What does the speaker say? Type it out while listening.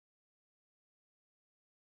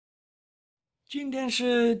今天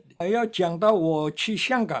是要讲到我去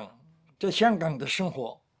香港，在香港的生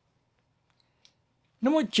活。那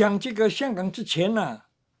么讲这个香港之前呢，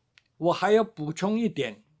我还要补充一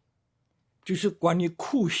点，就是关于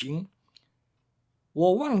酷刑，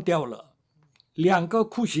我忘掉了2个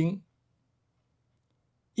酷刑，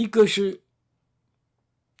一个是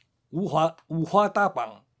五花大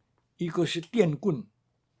绑，一个是电棍，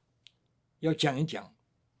要讲一讲。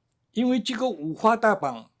因为这个五花大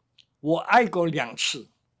绑我挨过2次，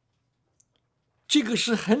这个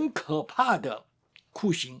是很可怕的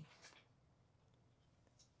酷刑。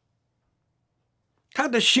它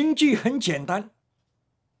的刑具很简单，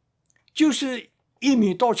就是1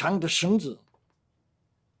米多长的绳子。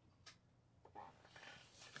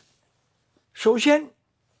首先，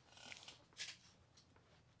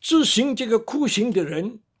执行这个酷刑的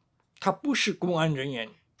人，他不是公安人员，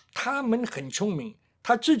他们很聪明，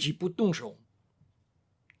他自己不动手，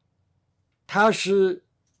他是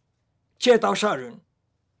借刀杀人，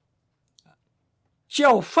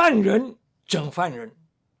叫犯人整犯人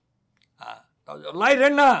啊，来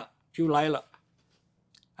人了就来了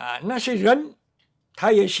啊，那些人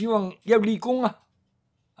他也希望要立功啊，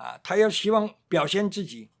他要希望表现自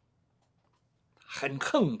己，很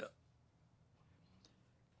横的。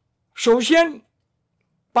首先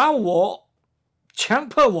把我强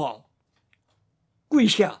迫我跪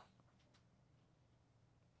下，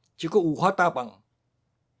这个五花大绑，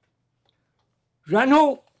然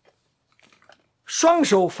后双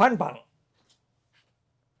手反绑，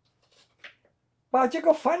把这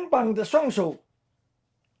个反绑的双手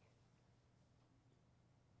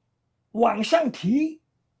往上提，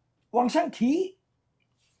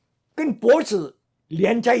跟脖子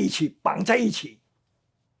连在一起，绑在一起。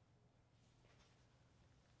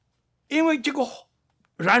因为这个，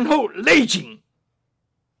然后勒紧，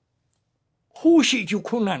呼吸就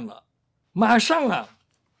困难了，马上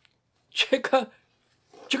这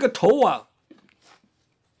个头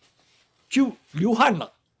就流汗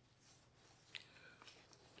了。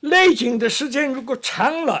勒紧的时间如果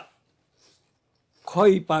长了，可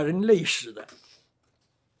以把人累死的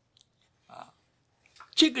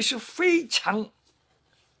这个是非常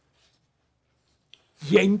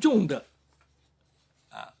严重的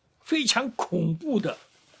非常恐怖的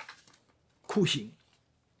酷刑，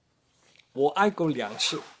我挨过2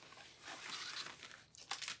次。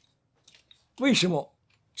为什么？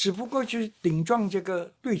只不过就是顶撞这个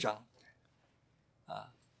队长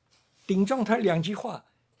顶撞他2句话，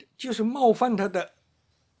就是冒犯他的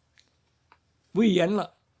威严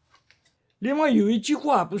了。另外有一句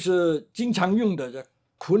话不是经常用的，叫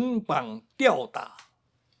捆绑吊打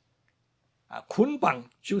捆绑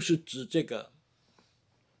就是指这个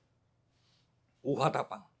五花大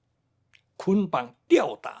绑，捆绑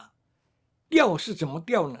吊打。吊是怎么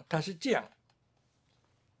吊呢？它是这样，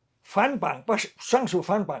反绑，把双手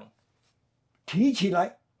反绑，提起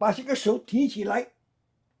来，把这个手提起来，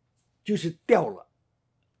就是吊了，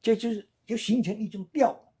这就形成一种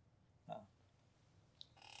吊了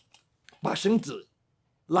把绳子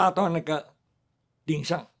拉到那个顶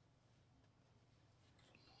上。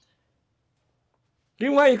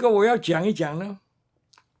另外一个我要讲一讲呢，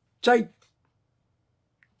在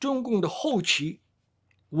中共的后期，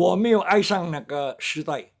我没有爱上那个时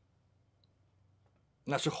代，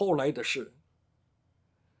那是后来的事。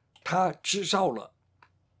他制造了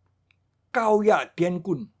高压电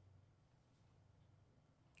棍，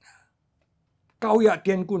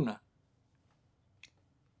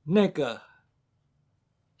那个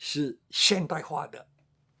是现代化的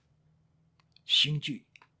刑具，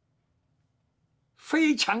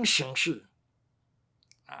非常省事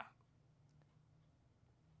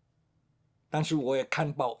但是我也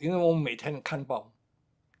看报，因为我每天看报，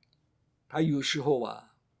他有时候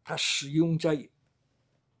他使用在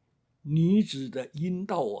女子的阴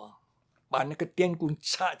道把那个电棍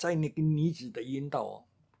插在那个女子的阴道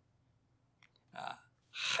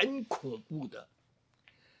很恐怖的。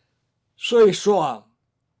所以说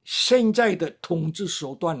现在的统治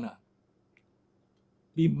手段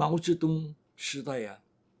比毛泽东时代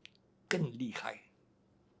更厉害，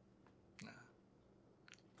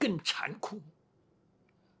更残酷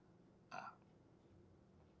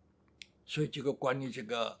所以这个关于这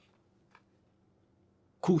个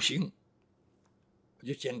酷刑，我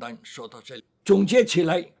就简单说到这里。总结起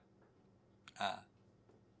来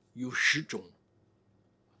有10种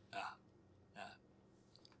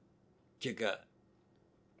这个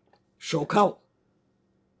手铐、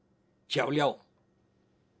脚镣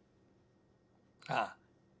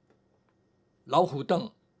老虎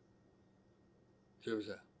凳，是不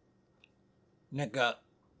是？那个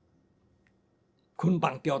捆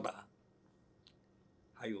绑吊打，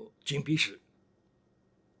还有金币石、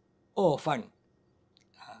饿饭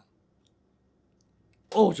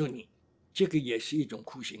饿着你，这个也是一种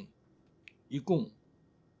酷刑，一共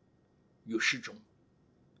有10种，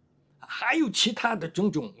还有其他的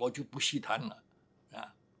种种，我就不细谈了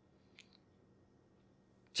啊。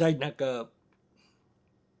在那个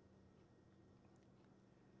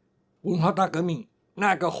文化大革命，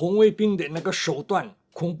那个红卫兵的那个手段，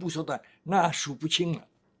恐怖手段，那数不清了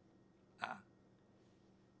啊！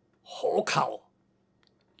火烤、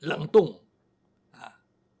冷冻啊，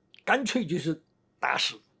干脆就是打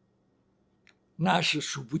死，那是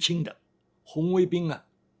数不清的。红卫兵啊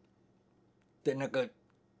的那个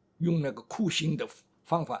用那个酷刑的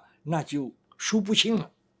方法，那就数不清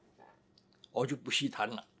了，我就不细谈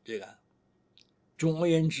了。这个，总而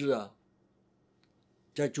言之啊，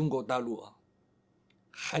在中国大陆啊，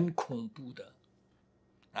很恐怖的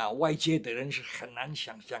啊，外界的人是很难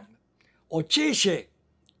想象的。这些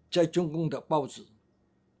在中共的报纸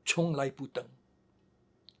从来不登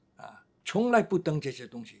啊，从来不登这些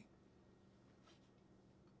东西。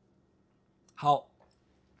好，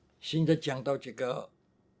现在讲到这个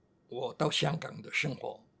我到香港的生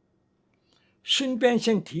活，顺便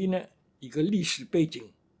先提呢一个历史背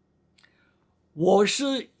景。我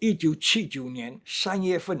是1979年3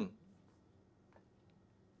月份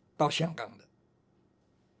到香港的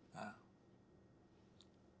啊。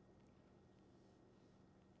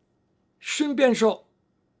顺便说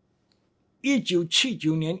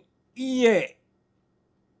，1979年1月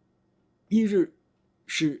1日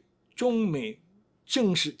是中美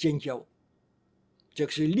正式建交，这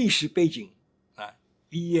个是历史背景啊。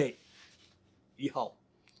1月1号，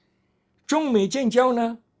中美建交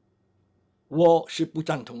呢，我是不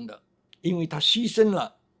赞同的，因为他牺牲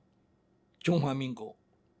了中华民国，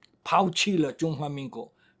抛弃了中华民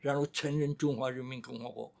国，然后承认中华人民共和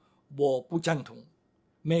国，我不赞同。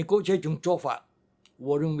美国这种做法，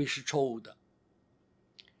我认为是错误的。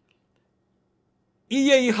1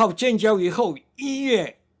月1号建交以后，1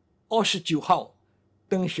月29号，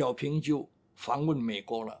邓小平就访问美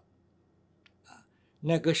国了。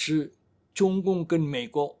那个是中共跟美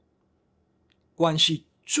国关系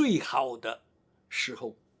最好的时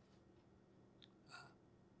候。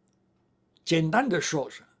简单的说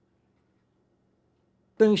是，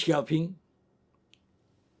邓小平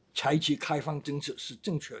采取开放政策是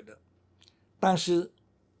正确的，但是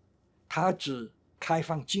他只开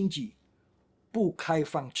放经济，不开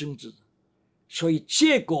放政治，所以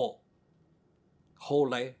结果后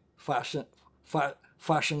来发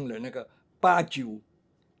生了那个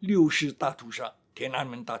89/60大屠杀，天安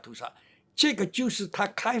门大屠杀，这个就是他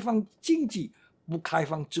开放经济不开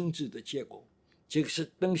放政治的结果，这个是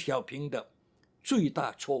邓小平的最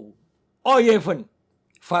大错误。2月份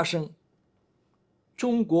发生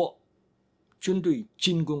中国军队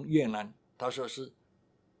进攻越南，他说是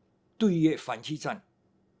对越反击战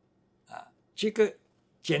啊。这个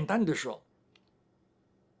简单的说，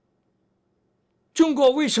中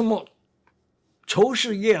国为什么仇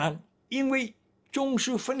视越南？因为中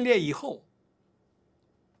苏分裂以后，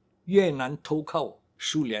越南投靠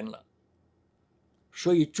苏联了，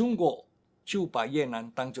所以中国就把越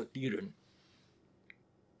南当作敌人，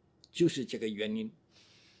就是这个原因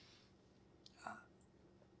啊。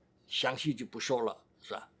详细就不说了，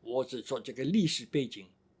是吧？我只说这个历史背景。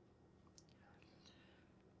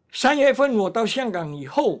3月份我到香港以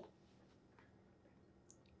后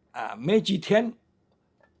啊，没几天，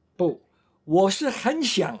我是很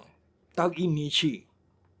想到印尼去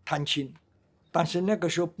探亲，但是那个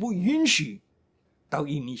时候不允许到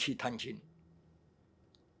印尼去探亲，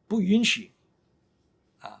不允许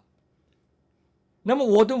啊。那么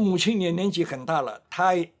我的母亲也年纪很大了，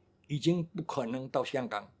她已经不可能到香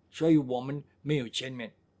港，所以我们没有见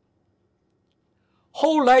面。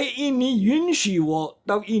后来印尼允许我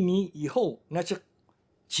到印尼以后，那是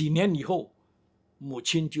几年以后，母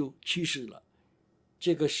亲就去世了，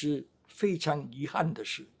这个是非常遗憾的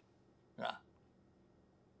事啊。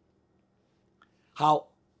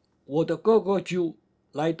好，我的哥哥就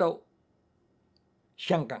来到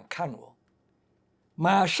香港看我，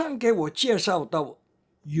马上给我介绍到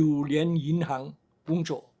友联银行工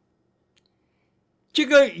作。这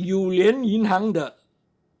个友联银行的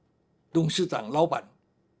董事长老板，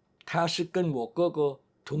他是跟我哥哥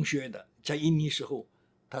同学的，在印尼时候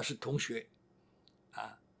他是同学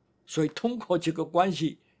啊，所以通过这个关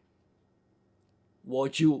系，我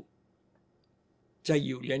就在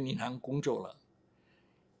友联银行工作了。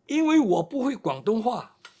因为我不会广东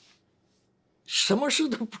话，什么事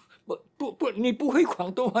都你不会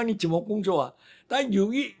广东话，你怎么工作啊？但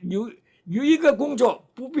有一个工作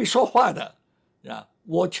不必说话的啊，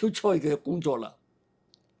我就做一个工作了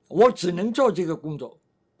我只能做这个工作，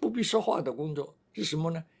不必说话的工作是什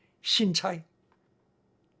么呢？信差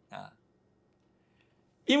啊，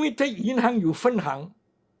因为在银行有分行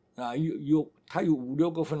啊，它有5、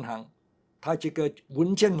6个分行，它这个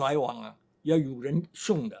文件来往啊，要有人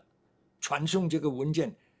送的，传送这个文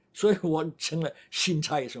件，所以我成了信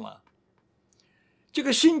差，是吗？这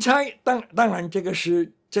个信差当然这个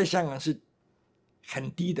是在香港是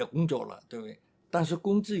很低的工作了，对不对？但是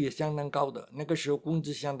工资也相当高的，那个时候工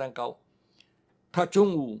资相当高，他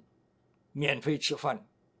中午免费吃饭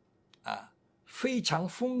啊，非常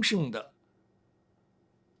丰盛的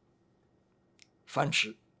饭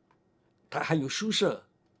食，他还有宿舍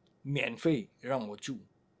免费让我住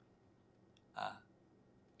啊，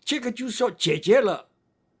这个就是说解决了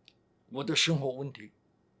我的生活问题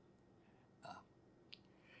啊。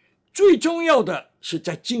最重要的是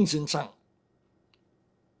在精神上，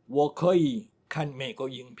我可以看美国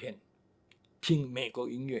影片，听美国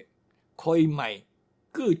音乐，可以买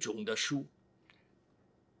各种的书。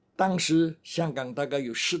当时香港大概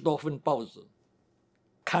有10多份报纸，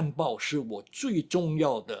看报是我最重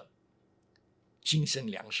要的精神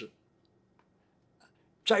粮食。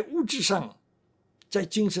在物质上，在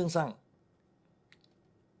精神上，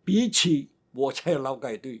比起我在劳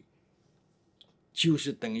改队，就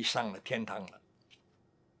是等于上了天堂了。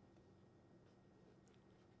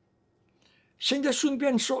现在顺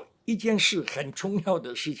便说一件事，很重要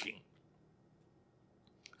的事情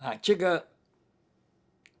啊，这个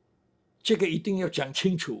一定要讲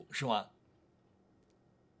清楚，是吗？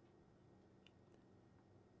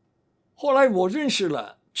后来我认识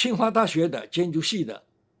了清华大学的建筑系的，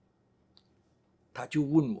他就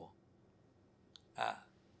问我啊，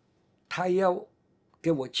他要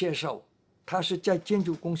给我介绍，他是在建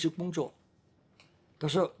筑公司工作，他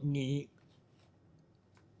说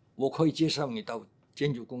我可以介绍你到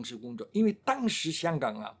建筑公司工作，因为当时香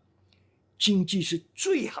港啊经济是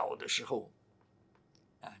最好的时候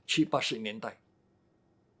啊，70、80年代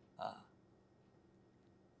啊，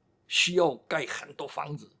需要盖很多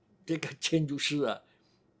房子，这个建筑师啊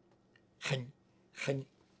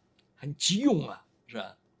很急用啊，是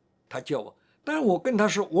吧？他叫我，但是我跟他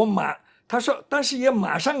说他说但是也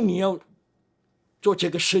马上你要做这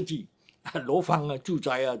个设计啊，楼房啊，住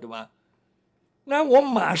宅啊，对吧？那我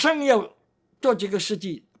马上要做这个设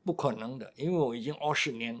计不可能的，因为我已经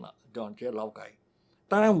20年了，对吧？这劳改，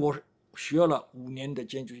当然我学了5年的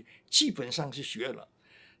建筑，基本上是学了。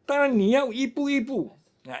当然你要一步一步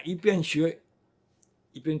啊，一边学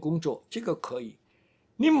一边工作，这个可以。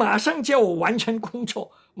你马上叫我完成工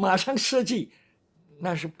作，马上设计，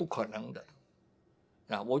那是不可能的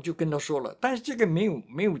啊！我就跟他说了，但是这个没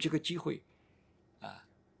有这个机会啊，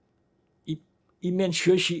一面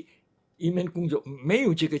学习。一面工作，没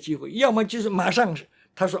有这个机会，要么就是马上，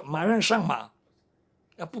他说马上上马，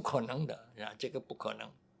那不可能的啊，这个不可能。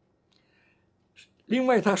另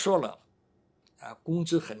外他说了啊，工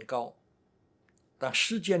资很高，但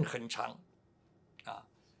时间很长啊，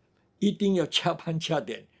一定要加班加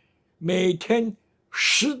点，每天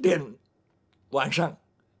10点晚上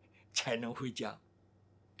才能回家。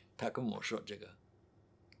他跟我说这个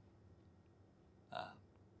啊，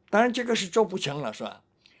当然这个是做不成了，是吧？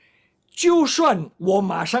就算我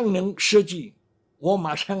马上能设计，我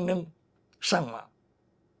马上能上马，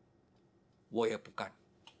我也不干。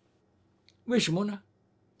为什么呢？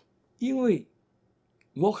因为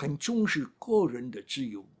我很重视个人的自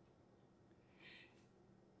由，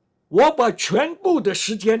我把全部的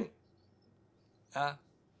时间啊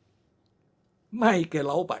卖给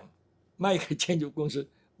老板，卖给建筑公司，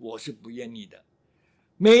我是不愿意的。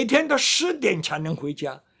每天到10点才能回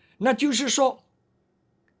家，那就是说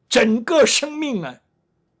整个生命啊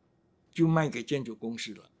就卖给建筑公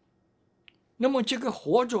司了。那么这个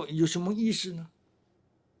活着有什么意思呢？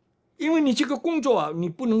因为你这个工作啊，你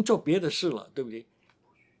不能做别的事了，对不对？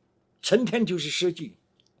成天就是设计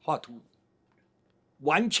画图，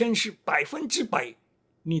完全是100%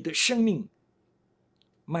你的生命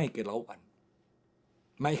卖给老板，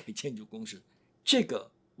卖给建筑公司，这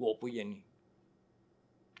个我不愿意。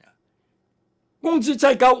工资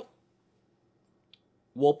再高，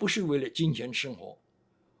我不是为了金钱生活，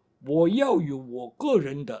我要有我个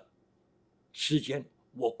人的时间，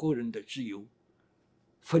我个人的自由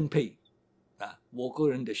分配啊，我个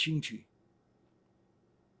人的兴趣，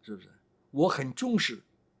是不是？我很重视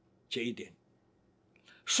这一点。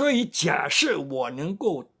所以假设我能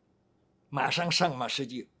够马上上马设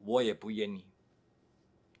计，我也不愿意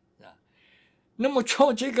啊。那么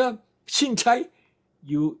做这个信差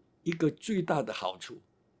有一个最大的好处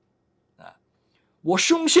啊，我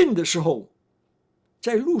送信的时候，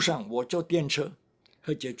在路上我坐电车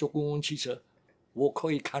或者坐公共汽车，我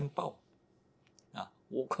可以看报，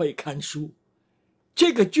我可以看书，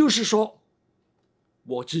这个就是说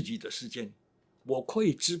我自己的时间，我可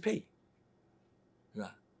以支配，是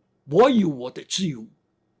吧？我有我的自由，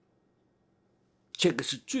这个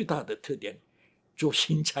是最大的特点，做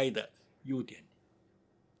钦差的优点，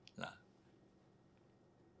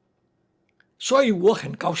所以我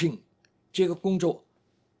很高兴这个工作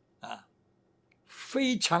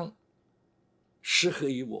非常适合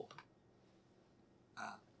于我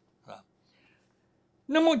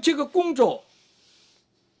那么这个工作，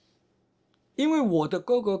因为我的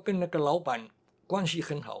哥哥跟那个老板关系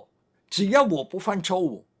很好，只要我不犯错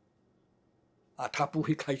误他不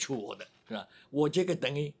会开除我的，是吧？我这个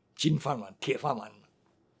等于金饭碗、铁饭碗了，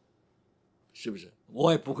是不是？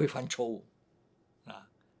我也不会犯错误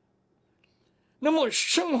那么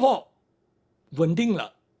生活稳定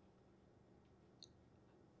了，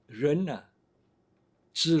人呢，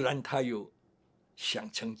自然他又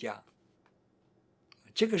想成家，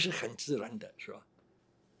这个是很自然的，是吧？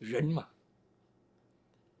人嘛，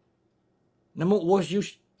那么我就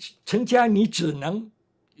成家，你只能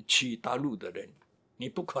娶大陆的人，你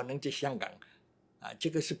不可能在香港这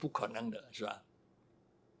个是不可能的，是吧？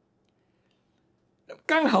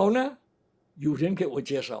刚好呢，有人给我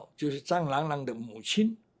介绍，就是张郎朗的母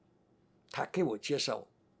亲，她给我介绍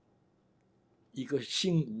一个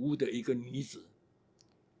姓吴的一个女子。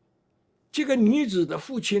这个女子的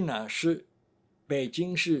父亲呢，是北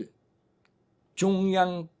京市中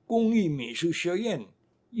央工艺美术学院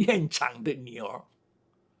院长的女儿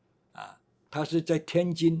她是在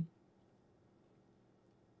天津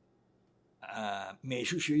美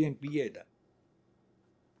术学院毕业的。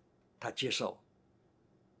她介绍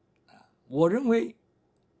我认为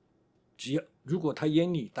如果他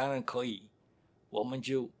愿意，当然可以，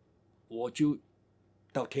我就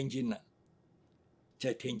到天津了，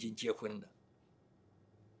在天津结婚的。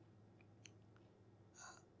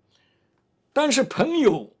但是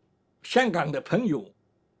香港的朋友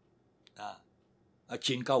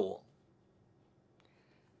警告我，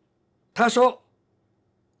他说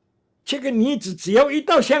这个女子只要一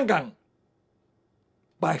到香港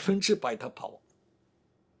，100%她跑。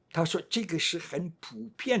他说这个是很普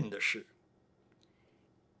遍的事，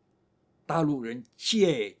大陆人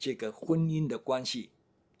借这个婚姻的关系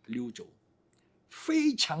溜走，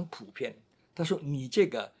非常普遍。他说你这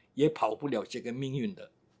个也跑不了这个命运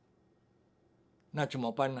的，那怎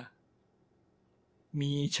么办呢？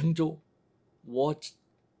米已成舟，我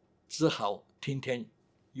只好听天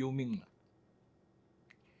由命了。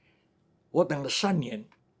我等了3年，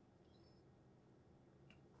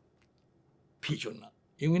批准了。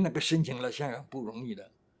因为那个申请了香港不容易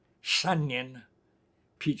的，3年呢，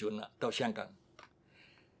批准了到香港。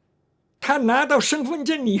他拿到身份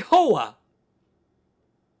证以后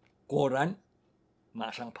果然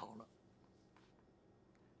马上跑了。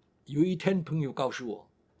有一天朋友告诉我，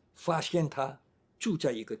发现他住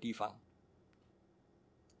在一个地方，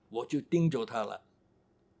我就盯着他了。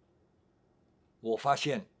我发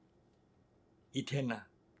现一天呢，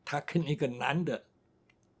他跟一个男的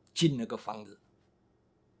进那个房子。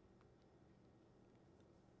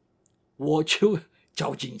我就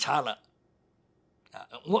找警察了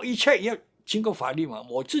我一切要经过法律嘛，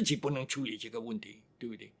我自己不能处理这个问题，对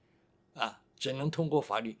不对只能通过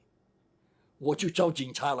法律。我就找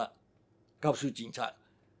警察了，告诉警察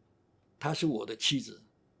她是我的妻子，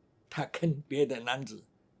她跟别的男子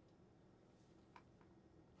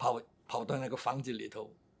跑到那个房子里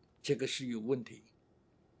头，这个是有问题，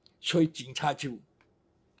所以警察就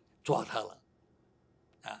抓他了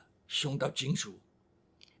送到警署。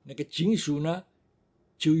那个警署呢，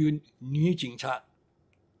就有女警察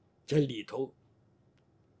在里头，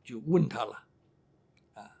就问他了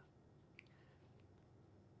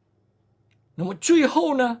那么最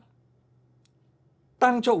后呢，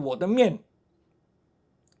当着我的面，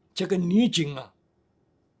这个女警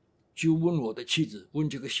就问我的妻子，问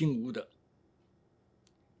这个姓吴的，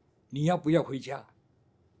你要不要回家？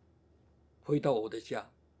回到我的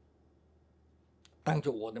家，当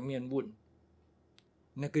着我的面问。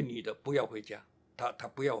那个女的不要回家，她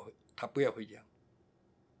不要回家，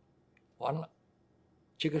完了，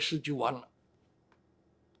这个事就完了。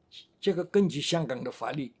这个根据香港的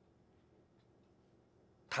法律，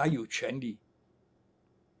她有权利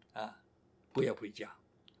不要回家，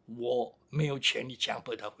我没有权利强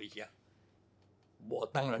迫她回家，我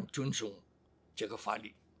当然遵守这个法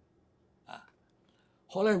律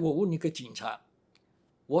后来我问一个警察，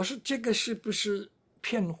我说这个是不是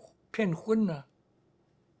骗婚呢？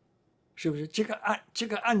是不是这个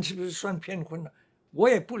案是不是算骗婚呢？我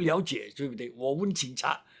也不了解，对不对？我问警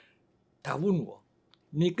察，他问我，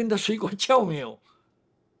你跟他睡过觉没有？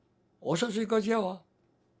我说睡过觉啊，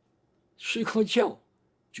睡过觉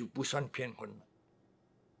就不算骗婚了。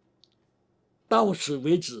到此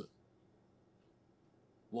为止，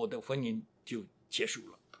我的婚姻就结束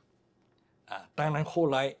了。当然后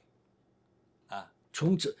来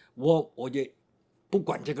从此我也不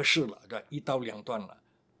管这个事了，一刀两断了。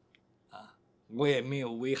我也没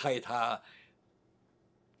有危害他，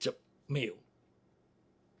这没有，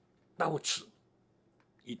到此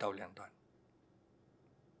一刀两断。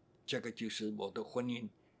这个就是我的婚姻，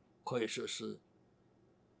可以说是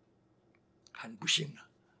很不幸了。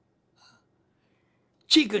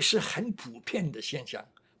这个是很普遍的现象，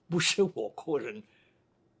不是我个人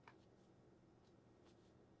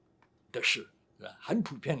的事，是吧？很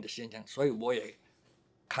普遍的现象，所以我也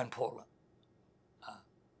看破了。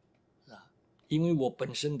因为我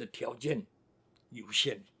本身的条件有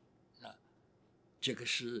限，这个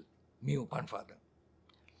是没有办法的。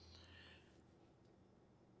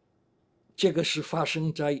这个是发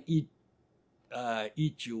生在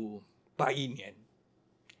1981年。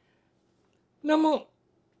那么，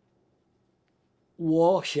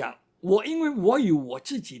我想，因为我有我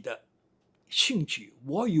自己的兴趣，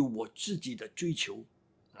我有我自己的追求，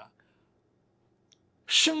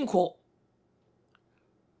生活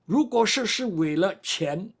如果是为了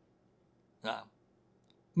钱，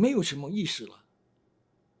没有什么意思了。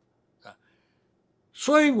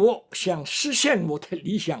所以我想实现我的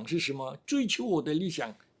理想是什么？追求我的理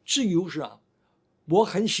想，自由上，我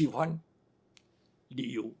很喜欢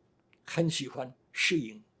旅游，很喜欢摄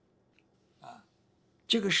影，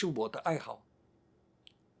这个是我的爱好。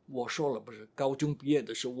我说了，不是高中毕业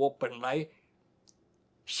的时候，我本来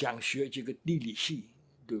想学这个地理系，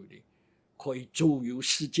对不对？可以周游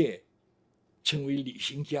世界，成为旅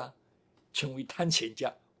行家，成为探险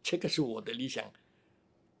家，这个是我的理想。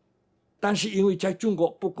但是因为在中国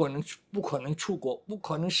不可能出国，不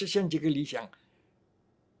可能实现这个理想，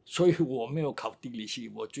所以我没有考地理系，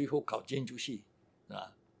我最后考建筑系，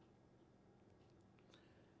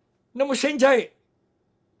那么现在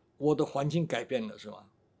我的环境改变了，是吧？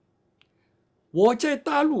我在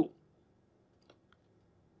大陆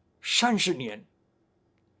30年，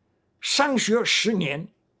上学10年，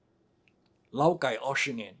劳改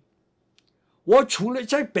20年。我除了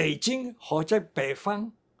在北京和在北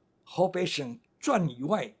方河北省转以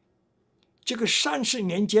外，这个30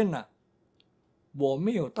年间呢，我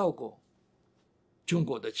没有到过中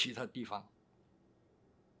国的其他地方，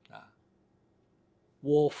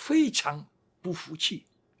我非常不服气，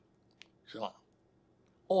是吧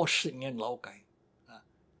？20年劳改，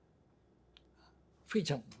非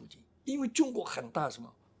常不服气，因为中国很大，什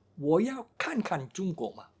么？我要看看中国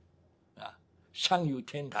嘛，上有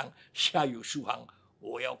天堂，下有苏杭，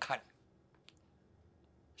我要看，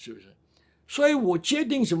是不是？所以我决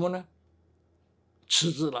定什么呢？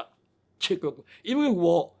辞职了。这个，因为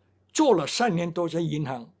我做了3年多在银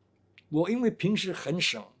行，我因为平时很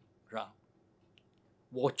省，是吧？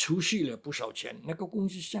我储蓄了不少钱，那个工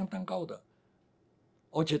资相当高的，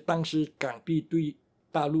而且当时港币对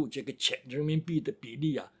大陆这个人民币的比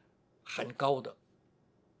例很高的，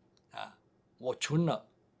我存了。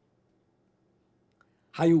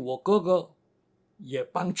还有我哥哥也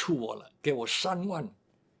帮助我了，给我3万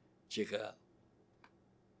这个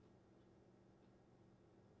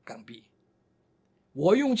港币。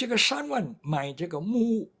我用这个3万买这个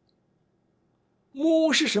木屋。木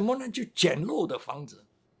屋是什么呢？就简陋的房子，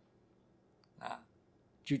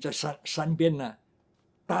就在山边呢，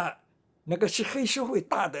那个是黑社会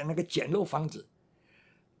大的那个简陋房子。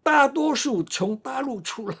大多数从大陆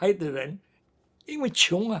出来的人，因为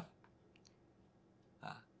穷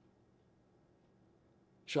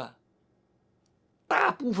是吧？大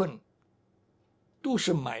部分都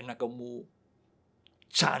是买那个木屋，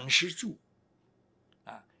暂时住，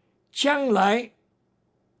将来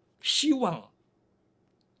希望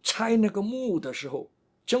拆那个木屋的时候，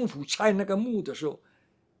政府拆那个木屋的时候，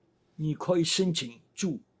你可以申请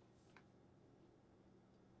住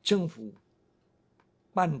政府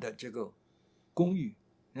办的这个公寓，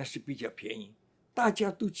那是比较便宜，大家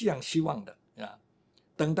都这样希望的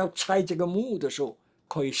等到拆这个木屋的时候，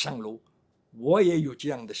可以上楼。我也有这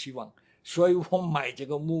样的希望，所以我买这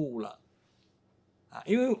个木屋了，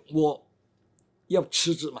因为我要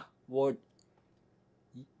辞职嘛，我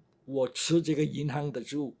辞这个银行的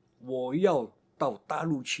时候，我要到大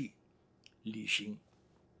陆去旅行。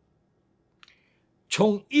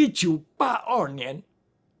从1982年，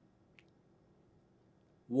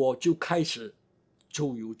我就开始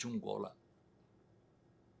周游中国了，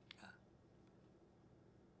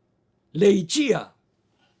累计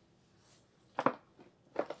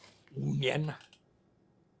5年了，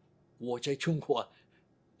我在中国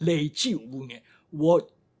累计5年，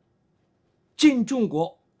我进中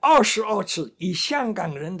国22次，以香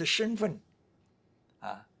港人的身份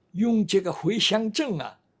用这个回乡证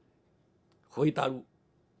回大陆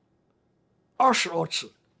22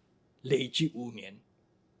次，累计5年，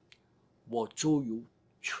我周游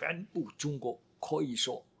全部中国，可以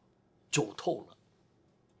说走透了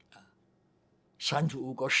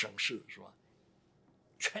35个省市，是吧？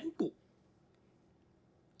全部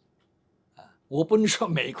我不能说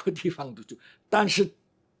每个地方都走，但是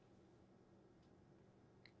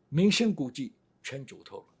名胜古迹全走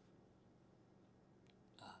透了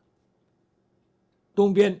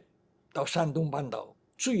东边到山东半岛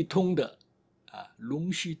最通的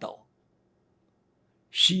龙须岛，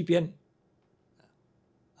西边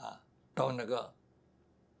到那个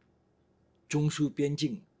中苏边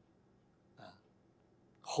境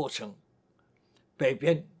鹤城，北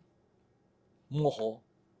边漠河，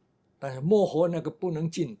但是漠河那个不能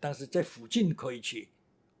进，但是在附近可以去。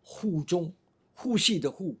沪中，沪系的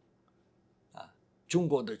沪中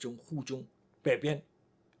国的中，沪中，北边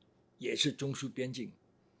也是中苏边境，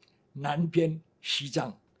南边西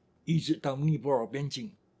藏，一直到尼泊尔边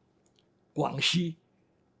境，广西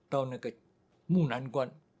到那个木南关、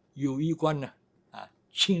友谊关呢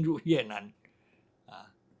进入越南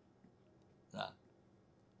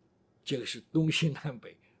这个是东西南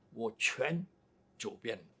北，我全走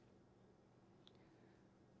遍了。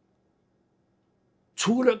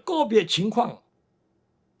除了个别情况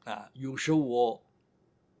有时候我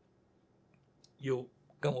有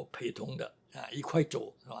跟我陪同的一块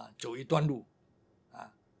走，是吧？走一段路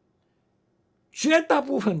绝大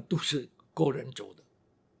部分都是个人走的，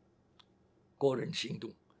个人行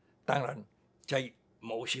动。当然在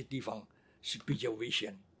某些地方是比较危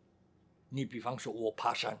险，你比方说我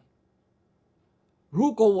爬山，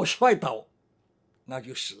如果我摔倒那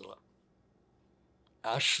就死了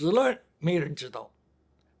死了没人知道。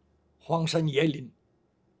荒山野岭，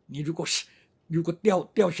你如果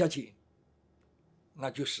掉下去那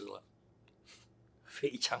就死了，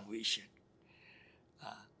非常危险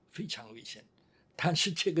非常危险。但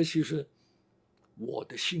是这个就是我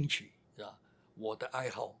的兴趣，是吧？我的爱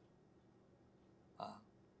好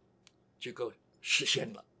这个实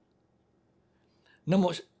现了。那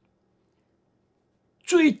么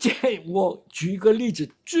我举一个例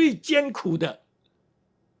子，最艰苦的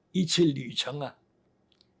一次旅程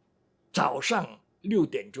早上6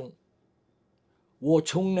点钟，我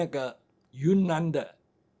从那个云南的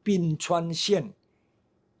宾川县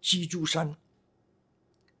鸡足山，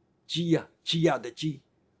鸡鸭的鸡，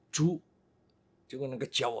足这个那个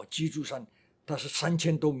脚鸡足山，它是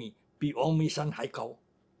3000多米，比峨眉山还高。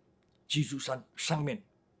鸡足山上面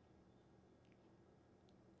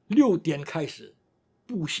6点开始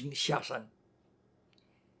步行下山，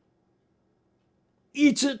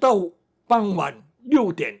一直到傍晚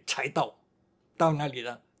6点才到哪里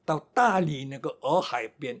呢？到大理那个洱海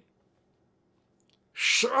边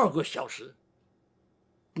，12个小时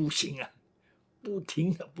步行不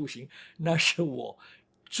停的步行，那是我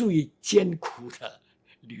最艰苦的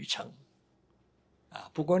旅程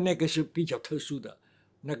不过那个是比较特殊的，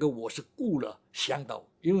那个我是雇了向导，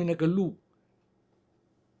因为那个路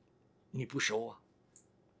你不熟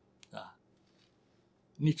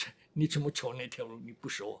你怎么走那条路你不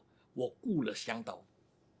熟我雇了向导，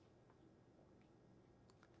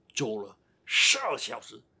走了12小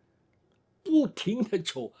时，不停的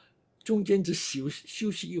走，中间只休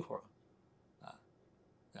息一会儿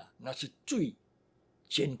那是最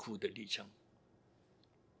艰苦的历程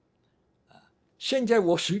现在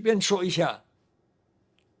我随便说一下，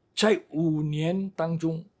在5年当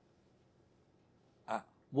中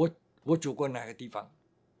我走过哪个地方，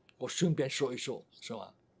我顺便说一说，是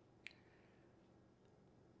吧？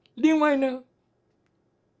另外呢，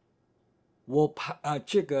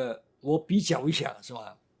这个我比较一下，是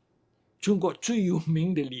吧？中国最有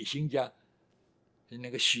名的旅行家是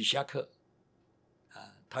那个许霞客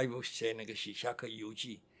他有写那个许霞客游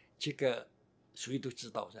记，这个谁都知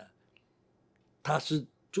道是吧？他是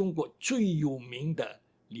中国最有名的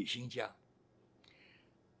旅行家，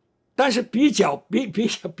但是比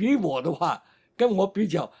我的话，跟我比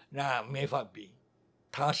较那没法比，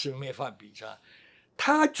他是没法比是吧？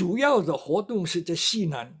他主要的活动是在西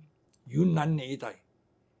南、云南那一带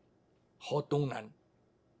和东南，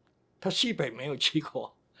他西北没有去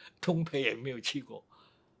过，东北也没有去过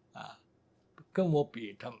跟我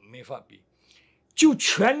比他没法比。就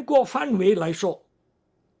全国范围来说，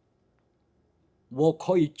我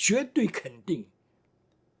可以绝对肯定，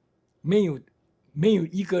没有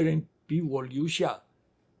一个人比我留下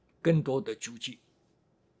更多的足迹。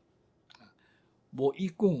我一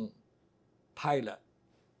共拍了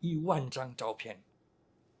10000张照片，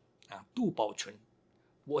都保存。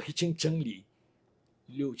我已经整理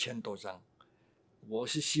6000多张，我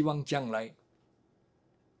是希望将来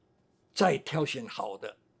再挑选好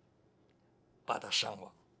的，把它上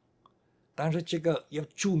网。但是这个要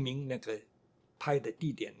注明那个拍的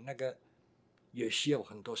地点，那个也需要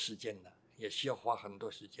很多时间的，也需要花很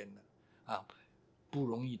多时间的，不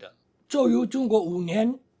容易的。周游中国5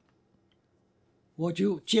年，我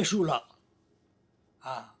就结束了，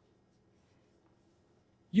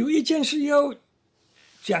有一件事要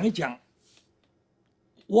讲一讲。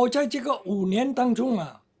我在这个5年当中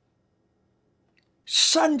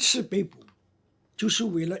3次被捕，就是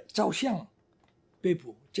为了照相被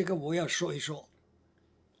捕。这个我要说一说。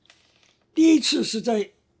第一次是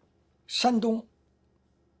在山东，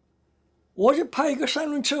我是拍一个3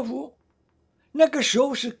轮车夫，那个时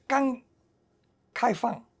候是刚开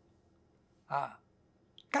放，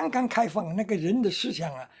刚刚开放，那个人的思想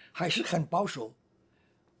还是很保守。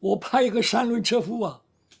我拍一个3轮车夫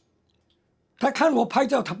他看我拍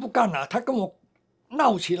照，他不干了，他跟我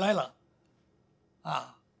闹起来了，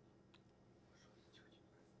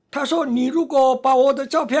他说：“你如果把我的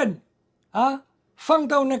照片放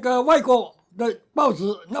到那个外国的报纸，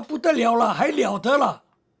那不得了了，还了得了！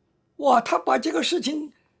哇，他把这个事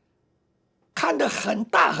情看得很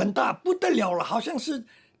大很大，不得了了，好像是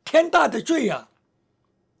天大的罪啊！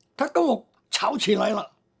他跟我吵起来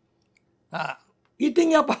了，一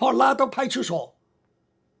定要把我拉到派出所，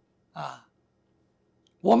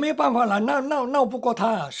我没有办法了，闹不过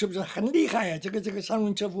他，是不是很厉害这个3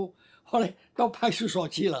轮车夫。”后来到派出所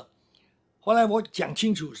去了，后来我讲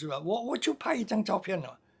清楚是吧？我就拍一张照片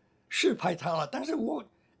了，是拍他了，但是我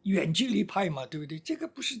远距离拍嘛，对不对？这个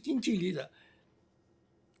不是近距离的，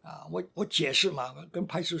我解释嘛，跟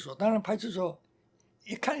派出所，当然派出所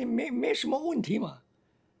一看也没什么问题嘛，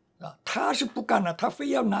他是不干了，他非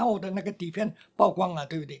要拿我的那个底片曝光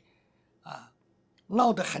对不对？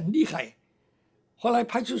闹得很厉害，后来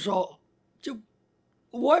派出所就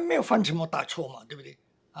我也没有犯什么大错嘛，对不对？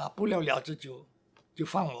不了了之就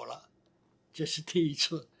放我了，这是第一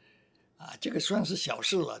次，这个算是小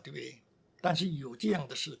事了，对不对？但是有这样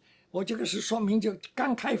的事，我这个是说明就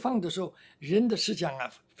刚开放的时候，人的思想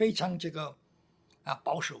非常这个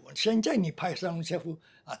保守。现在你拍3轮车夫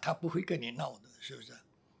他不会跟你闹的，是不是？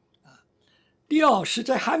第二是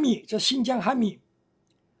在哈密，在新疆哈密，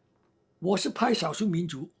我是拍少数民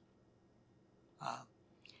族，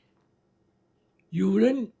有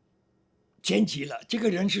人捡起了，这个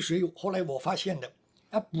人是谁？后来我发现的，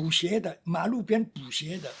补鞋的，马路边补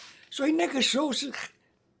鞋的，所以那个时候是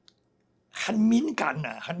很敏感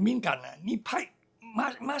的，很敏感的。你拍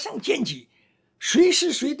马上捡起，随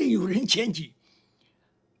时随地有人捡起。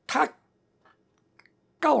他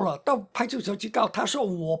告了，到派出所去告，他说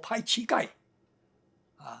我拍乞丐，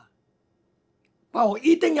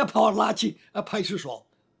一定要把我拉去派出所，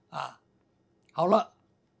好了，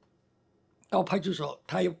到派出所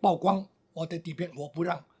他要曝光我的底片，我不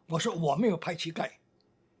让，我说我没有拍乞丐，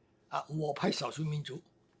我拍少数民族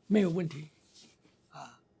没有问题，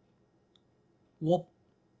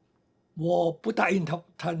我不答应他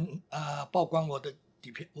曝光我的底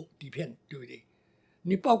片，对不对？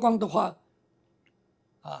你曝光的话，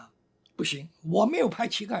不行，我没有拍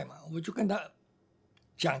乞丐嘛，我就跟他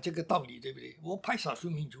讲这个道理，对不对？我拍少数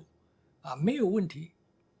民族，没有问题，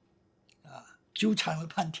纠缠了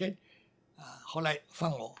半天，后来放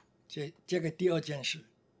我。这个第2件事，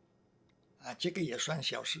这个也算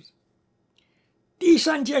小事。第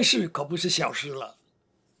3件事可不是小事了，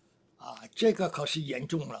这个可是严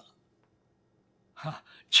重了，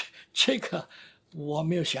这个我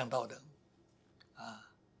没有想到的，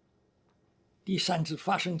第3次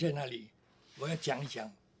发生在那里，我要讲一讲。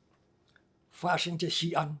发生在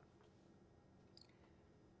西安，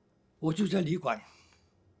我住在旅馆，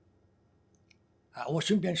我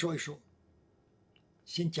顺便说一说。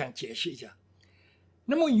先解释一下，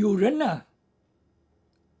那么有人呢，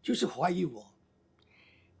就是怀疑我，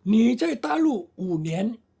你在大陆5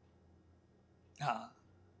年，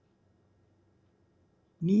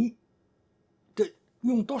你的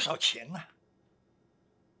用多少钱呢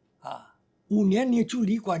？5年你住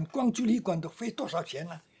旅馆，光住旅馆都费多少钱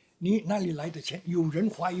呢？你哪里来的钱？有人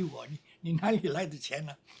怀疑我，你哪里来的钱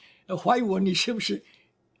呢？怀疑我，你是不是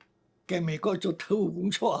给美国做特务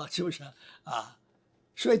工作是不是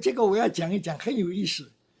所以这个我要讲一讲，很有意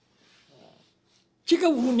思。这个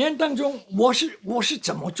5年当中，我是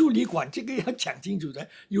怎么住旅馆，这个要讲清楚的。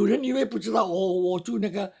有人以为不知道，我住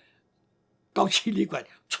那个高级旅馆，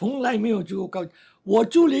从来没有住过我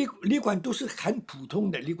住旅馆都是很普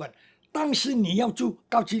通的旅馆。当时你要住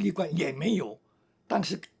高级旅馆也没有，当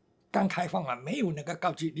时刚开放嘛，没有那个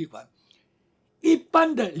高级旅馆，一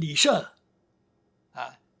般的旅社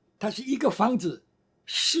啊，它是一个房子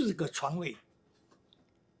4个床位，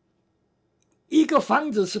一个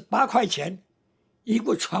房子是8块钱，一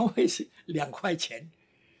个床位是2块钱。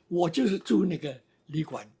我就是住那个旅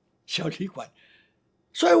馆，小旅馆，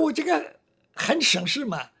所以我这个很省事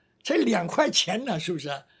嘛，才2块钱呢，是不是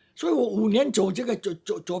啊？所以我5年走这个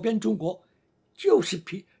走遍中国，就是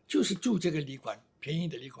住这个旅馆，便宜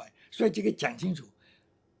的旅馆。所以这个讲清楚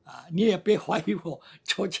啊，你也别怀疑我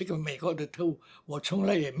做这个美国的特务，我从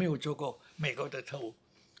来也没有做过美国的特务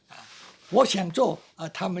啊。我想做啊，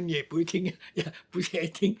他们也不一定，也不一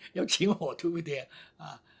定要请我，对不对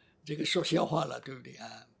啊？这个说笑话了，对不对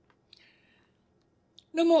啊？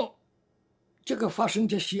那么这个发生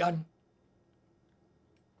在西安，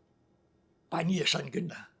半夜3更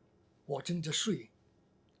了，我正在睡，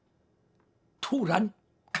突然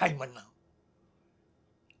开门了，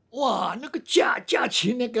哇，那个架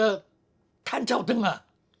起那个探照灯啊，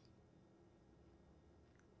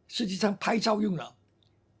实际上拍照用了，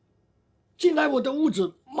进来我的屋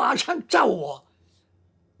子，马上照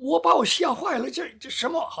我把我吓坏了，这什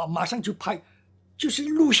么？好，马上就拍，就是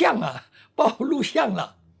录像啊，把我录像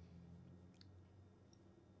了，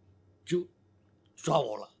就抓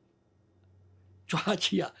我了，抓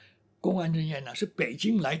去啊！公安人员呢，是北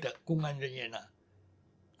京来的公安人员呢，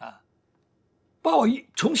啊，把我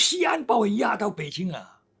从西安把我押到北京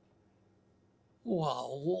啊！哇，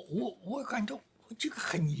我感到这个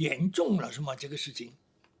很严重了，是吗？这个事情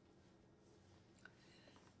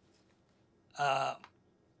啊，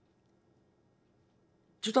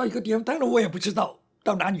就到一个地方，当然我也不知道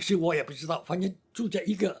到哪里去，我也不知道，反正住在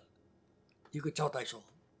一个招待所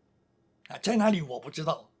啊，在哪里我不知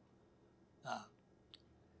道啊，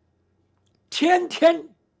天天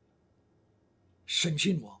审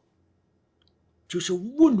讯我，就是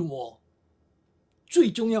问我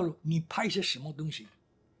最重要的，你拍些什么东西？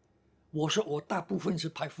我说我大部分是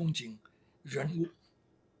拍风景、人物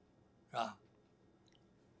啊，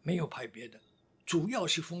没有拍别的，主要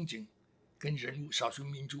是风景跟人物、少数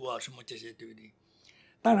民族啊什么这些，对不对？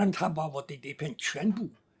当然，他把我的底片全部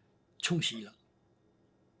冲洗了，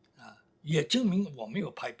啊，也证明我没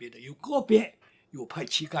有拍别的，有个别有拍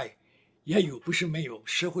乞丐，也有不是没有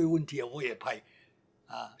社会问题我也拍，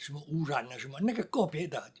啊，什么污染啊什么那个个别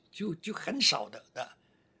的就很少的，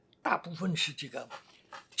大部分是这个。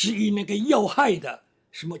至于那个要害的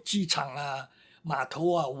什么机场啊、码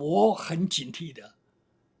头啊，我很警惕的，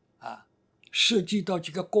啊，涉及到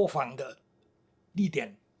这个国防的地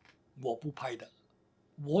点，我不拍的，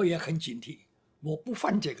我也很警惕，我不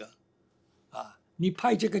犯这个，啊，你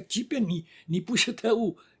拍这个，即便你不是特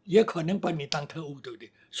务，也可能把你当特务，对不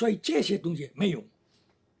对？所以这些东西没有，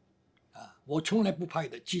啊，我从来不拍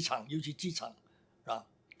的，机场尤其机场，啊，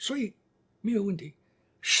所以没有问题，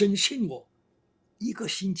审讯我。1个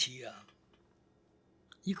星期啊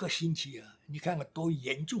，1个星期啊，你看看多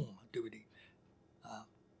严重啊，对不对？啊，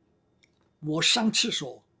我上厕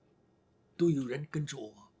所都有人跟着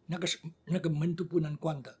我，那个门都不能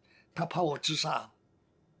关的，他怕我自杀，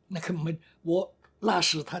那个门我拉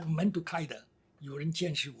屎，他门都开的，有人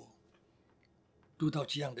监视我，都到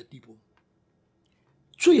这样的地步。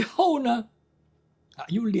最后呢，啊，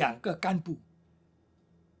有2个干部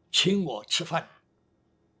请我吃饭。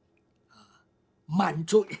满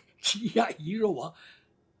桌鸡鸭鱼肉啊，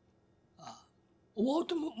啊，我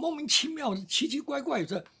都莫名其妙的、奇奇怪怪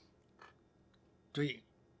的，对，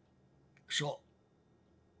说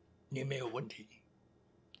你没有问题，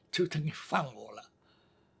就等于放我了，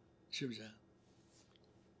是不是？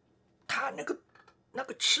他那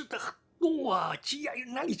个吃的很多啊，鸡鸭鱼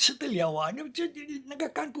哪里吃得了啊？那个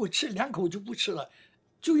干部吃2口就不吃了，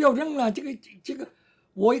就要扔了。这个，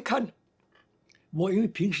我一看。我因为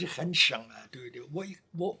平时很省啊，对不对？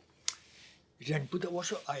我忍不得，我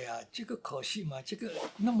说，哎呀，这个可惜嘛，这个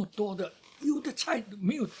那么多的，有的菜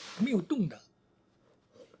没有动的，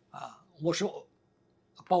啊，我说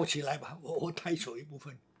包起来吧，我带走一部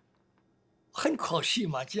分，很可惜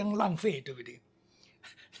嘛，这样浪费，对不对？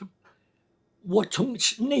我从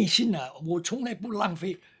内心啊，我从来不浪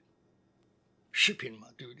费食品嘛，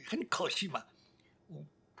对不对？很可惜嘛，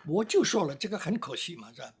我就说了，这个很可惜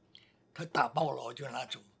嘛，是吧？他打包了，我就拿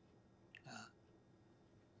走，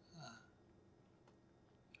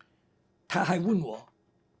他还问我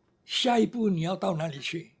下一步你要到哪里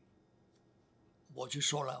去，我就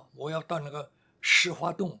说了，我要到那个石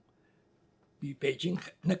花洞，比北京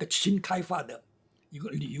那个新开发的一个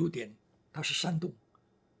旅游点，它是山洞，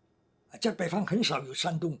在北方很少有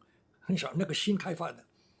山洞，很少那个新开发的。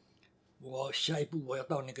我下一步我要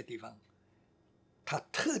到那个地方，他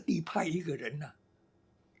特地派一个人呢，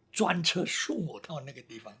专车送我到那个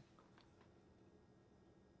地方。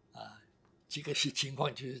这个情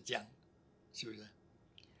况就是这样，是不是？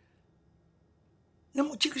那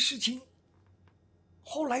么这个事情，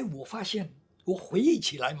后来我发现，我回忆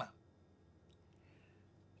起来嘛，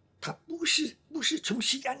他不是从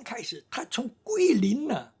西安开始，他从桂林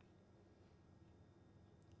呢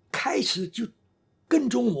开始就跟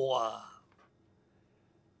踪我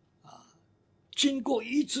经过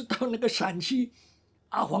一直到那个陕西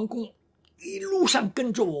阿房宫，一路上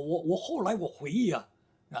跟着我后来我回忆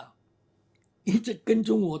一直跟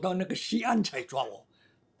踪我到那个西安才抓我，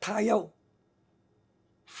他要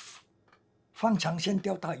放长线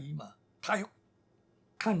钓大鱼嘛，他要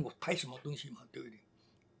看我拍什么东西嘛，对不对？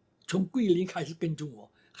从桂林开始跟踪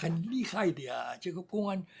我，很厉害的这个公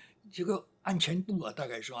安，这个安全度大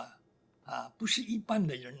概说不是一般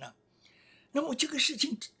的人那么这个事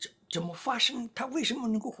情怎么发生？他为什么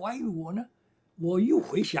能够怀疑我呢？我又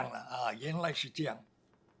回想了原来是这样。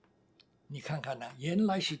你看看原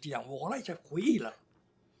来是这样，我来才回忆了。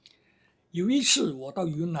有一次我到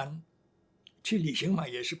云南去旅行嘛，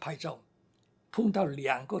也是拍照，碰到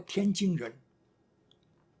2个天津人，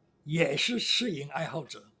也是摄影爱好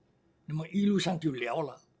者，那么一路上就聊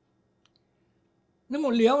了。那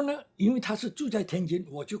么聊呢，因为他是住在天津，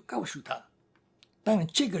我就告诉他，当然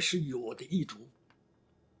这个是有我的意图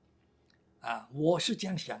我是这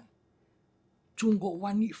样想，中国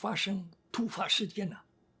万一发生突发事件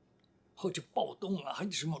或者暴动还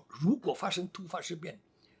是什么，如果发生突发事件，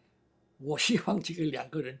我希望这个2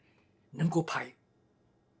个人能够拍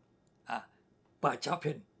把照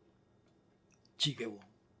片寄给我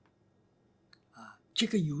这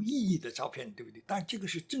个有意义的照片，对不对？但这个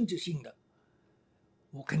是政治性的，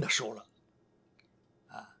我跟他说了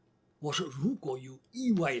我说如果有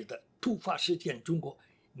意外的突发事件，中国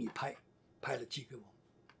你拍了寄给我。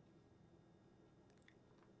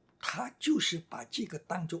他就是把这个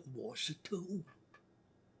当作我是特务，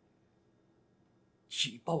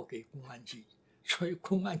举报给公安局，所以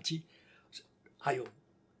公安局还有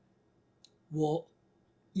我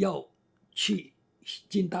要去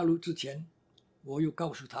进大陆之前，我又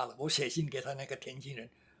告诉他了，我写信给他那个天津人，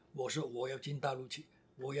我说我要进大陆去，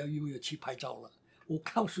我又要去拍照了，我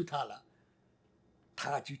告诉他了，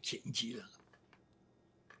他就剪辑了，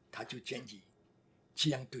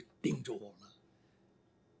这样就盯着我了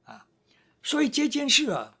所以这件事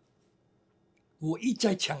我一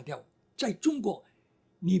再强调，在中国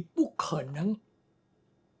你不可能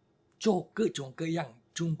做各种各样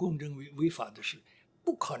中共认为违法的事，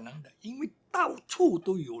不可能的，因为到处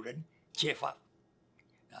都有人揭发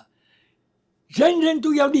人人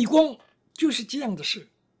都要立功，就是这样的事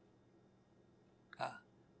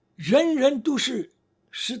人人都是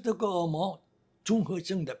斯德哥尔摩综合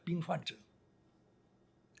症的病患者，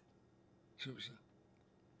是不是？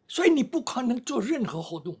所以你不可能做任何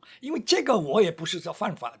活动，因为这个我也不是说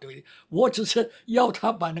犯法，对不对？我只是要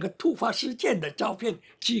他把那个突发事件的照片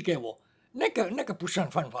寄给我，那个不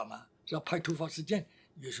算犯法嘛？要拍突发事件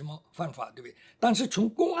有什么犯法，对不对？但是从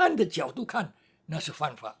公安的角度看，那是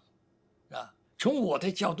犯法从我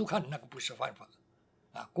的角度看，那个不是犯法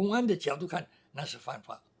公安的角度看那是犯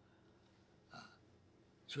法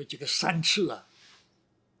所以这个3次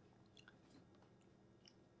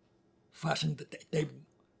发生的逮捕，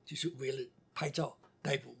就是为了拍照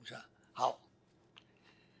逮捕，是吧？好，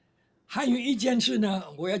还有一件事呢，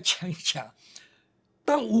我要讲一讲。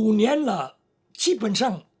当5年了，基本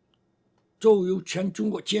上周游全中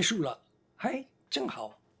国结束了，正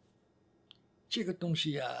好这个东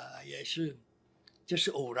西也是这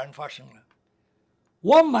是偶然发生了。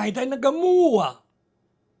我买的那个木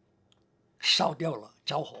烧掉了，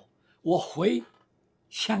着火。我回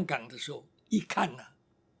香港的时候一看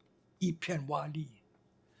一片瓦砾。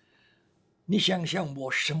你想想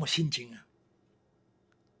我什么心情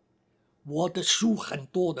我的书很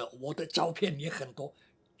多的，我的照片也很多，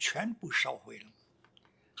全部烧毁了，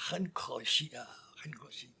很可惜很可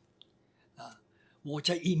惜我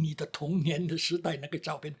在印尼的童年的时代那个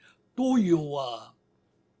照片都有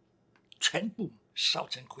全部烧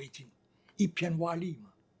成灰烬，一片瓦砾嘛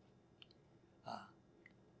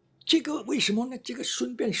这个为什么呢？这个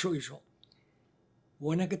顺便说一说，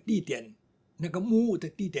我那个地点，那个木屋的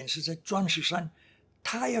地点是在钻石山，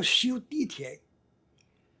他要修地铁，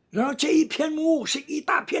然后这一片木屋是一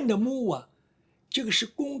大片的木屋这个是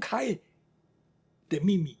公开的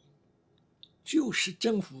秘密，就是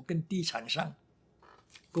政府跟地产商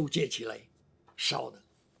勾结起来烧的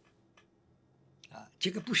这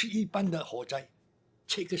个不是一般的火灾，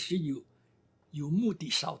这个是有目的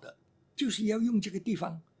烧的，就是要用这个地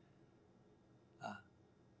方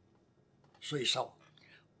所以烧。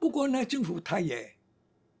不过呢，政府他也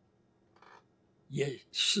也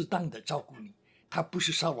适当的照顾你，他不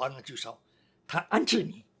是烧完了就烧，他安置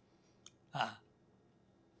你，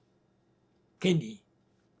给你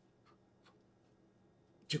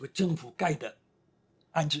这个政府盖的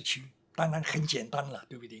安置区，当然很简单了，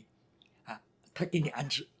对不对？他给你安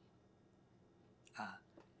置，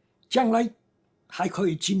将来还可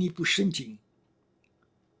以进一步申请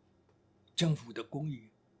政府的公寓，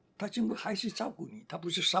他政府还是照顾你，他不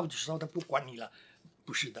是烧就烧，他不管你了，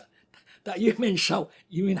不是的。他一面烧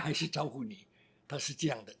一面还是照顾你，他是这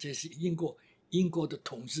样的。这是英国的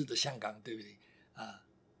统治的香港，对不对？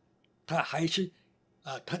他还是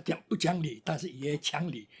他不讲理，但是也讲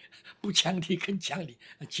理，不讲理跟讲理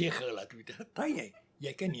结合了，对不对？他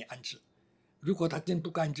也给你安置。如果他真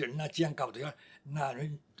不安置，那这样搞的，那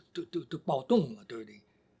人都暴动了，对不对？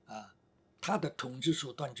他的统治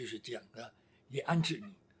手段就是这样的，也安置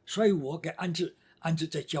你。所以我给安置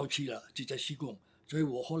在郊区了，就在西贡。所以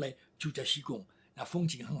我后来住在西贡，那风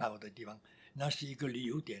景很好的地方，那是一个旅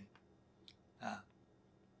游点，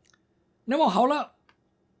那么好了，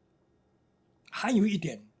还有一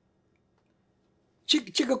点，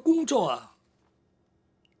这个工作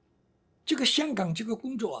这个香港这个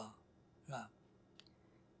工作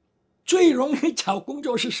最容易找工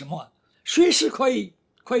作是什么？随时可以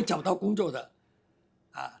找到工作的，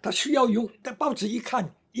他需要用，在报纸一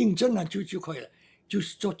看，应征了就可以了，就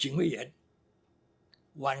是做警卫员。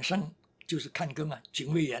晚上就是看更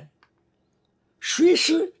警卫员，随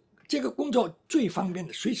时这个工作最方便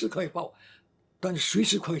的，随时可以报，但是随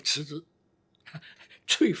时可以辞职，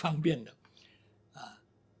最方便的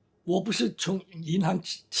我不是从银行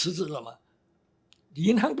辞职了吗？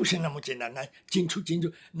银行不是那么简单，那进出，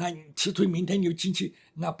那辞退明天又进去，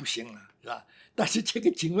那不行了，是吧？但是这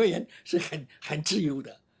个警卫员是很自由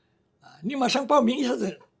的你马上报名一下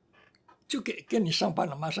子就给你上班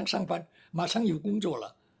了，马上上班，马上有工作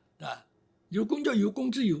了有工作有工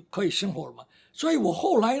资有可以生活了嘛。所以我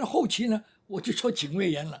后期呢，我就做警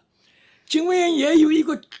卫员了。警卫员也有一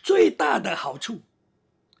个最大的好处，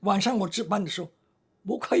晚上我值班的时候，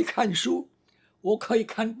我可以看书，我可以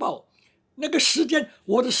看报，那个时间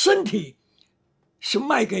我的身体是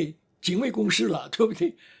卖给警卫公司了，对不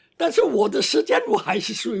对？但是我的时间我还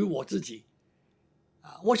是属于我自己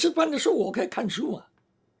我值班的时候我可以看书嘛，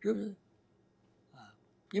是不是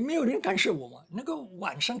也没有人干涉我嘛，那个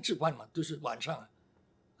晚上值班嘛，都是晚上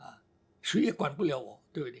谁也管不了我，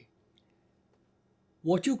对不对？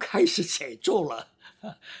我就开始写作了，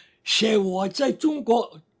写我在中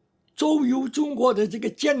国周游中国的这个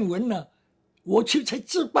见闻呢。我在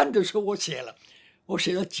值班的时候我写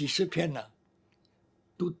了几十篇呢，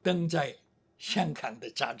都登在香港的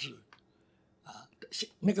杂志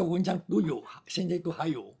那个文章都有，现在都还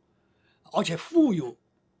有，而且附有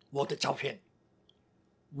我的照片，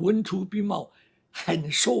文图并茂，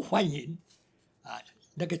很受欢迎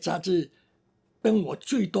那个杂志登我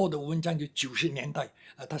最多的文章就90年代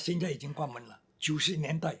他现在已经关门了。90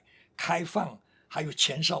年代开放还有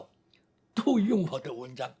前哨都用我的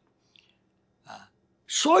文章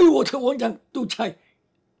所以我的文章都在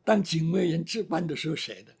当警卫员值班的时候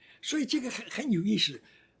写的，所以这个很有意思，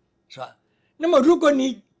是吧？那么如果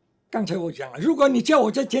你刚才我讲了，如果你叫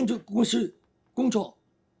我在建筑公司工作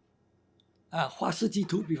画设计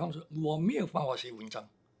图，比方说我没有办法写文章，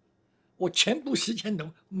我全部时间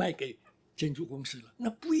都卖给建筑公司了，那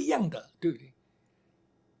不一样的，对不对？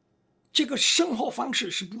这个生活方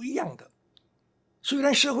式是不一样的。虽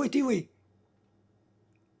然社会地位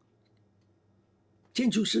建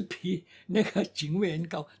筑师比那个警卫员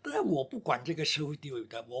高，但是我不管这个社会地位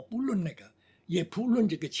的，我不论那个，也不论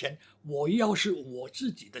这个钱，我要是我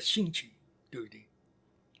自己的兴趣，对不对？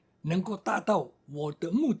能够达到我的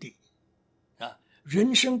目的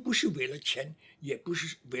人生不是为了钱，也不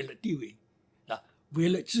是为了地位为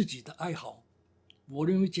了自己的爱好，我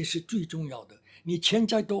认为这是最重要的。你钱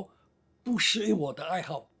再多，不是我的爱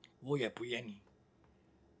好，我也不愿意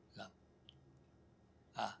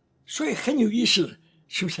所以很有意思，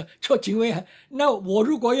是不是？做警卫员，那我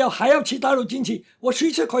如果还要去大陆进去，我随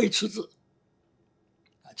时可以辞职，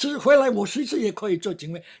辞职回来我随时也可以做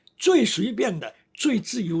警卫。最随便的、最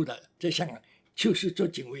自由的，在香港就是做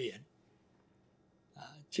警卫员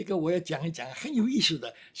这个我要讲一讲，很有意思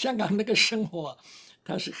的。香港那个生活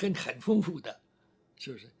它是很丰富的，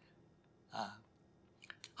是不是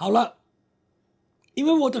好了，因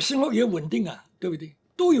为我的生活也稳定对不对？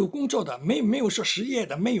都有工作的，没有说失业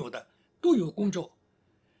的，没有的，都有工作。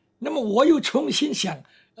那么我又重新想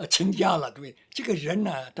成家了，对不对？这个人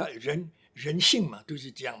他人性嘛，都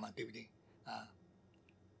是这样嘛，对不对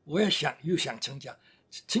我又想成家，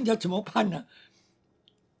成家怎么办呢？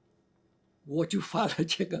我就发了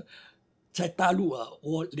这个在大陆啊，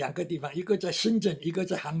我2个地方，一个在深圳，一个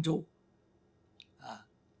在杭州，啊，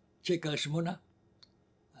这个什么呢？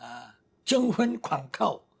征婚广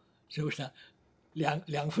告是不是啊？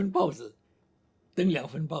两份报纸，登2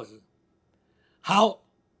份报纸。好，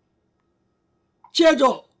接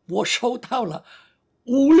着我收到了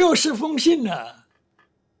50-60封信呢，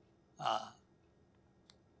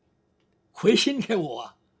回信给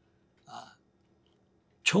我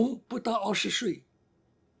从不到20岁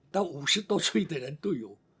到50多岁的人都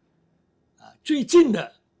有，最近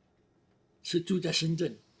的是住在深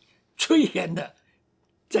圳，最远的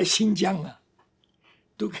在新疆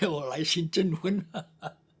都给我来信征婚，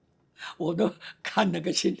我都看那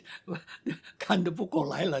个信看得不过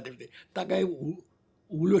来了，对不对？大概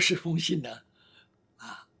50-60封信呢，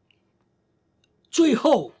最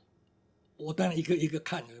后我当然一个一个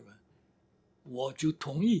看，是吧？我就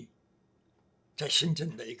同意在深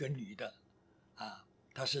圳的一个女的，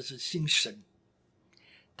她是姓沈，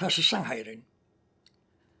她是上海人，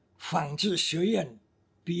纺织学院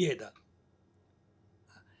毕业的，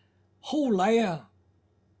后来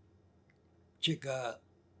这个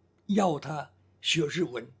要她学日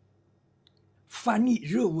文，翻译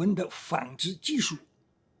日文的纺织技术，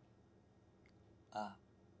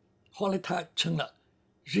后来她成了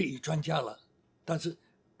日语专家了，但是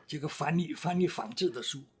这个翻译纺织的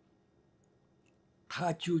书，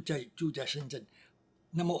她住在深圳，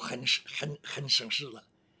那么很省事了。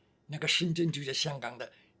那个深圳就在香港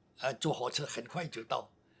的，坐火车很快就到。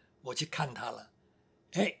我去看她了，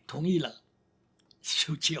同意了，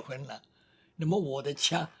就结婚了。那么我的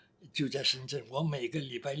家就在深圳，我每个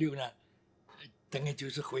礼拜6呢，等于就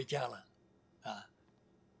是回家了，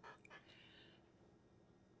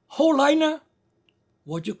后来呢，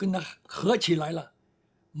我就跟他合起来了，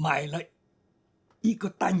买了1个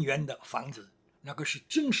单元的房子，那个是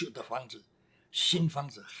正式的房子，新房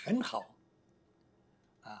子很好，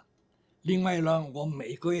另外呢，我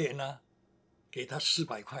每个月呢给他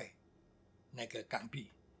400块那个港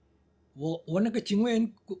币，我那个警卫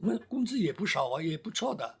员工资也不少也不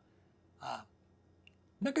错的，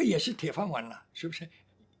那个也是铁饭碗了，是不是？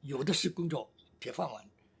有的是工作铁饭碗，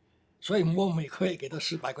所以我每个月给他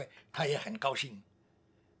400块，他也很高兴，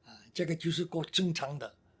这个就是过正常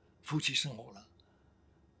的夫妻生活了，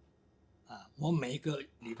我每个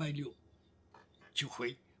礼拜6就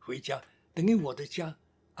回家，等于我的家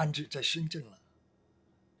安置在深圳了，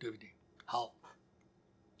对不对？好，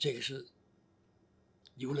这个是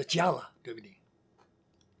有了家了，对不对？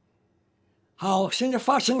好，现在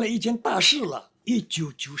发生了一件大事了。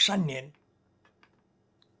1993年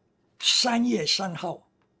3月3号，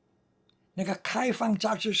那个开放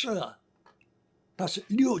杂志社它是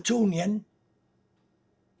6周年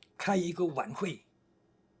开一个晚会，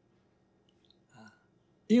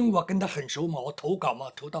因为我跟他很熟嘛，我投稿嘛，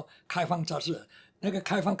投到开放杂志，那个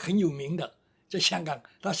开放很有名的，在香港，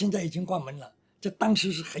他现在已经关门了，这当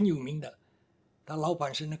时是很有名的，他老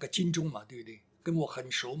板是那个金钟嘛，对不对？跟我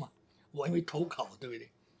很熟嘛，我因为投稿，对不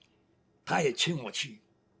对？他也请我去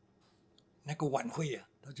那个晚会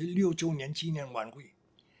他是6周年纪念晚会，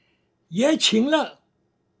也请了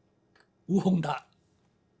吴宏达，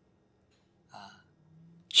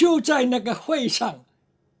就在那个会上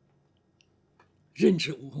认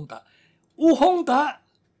识吴宏达，吴宏达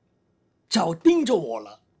早盯着我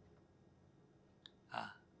了，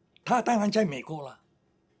他当然在美国了，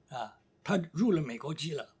他入了美国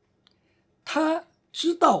籍了，他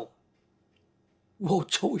知道我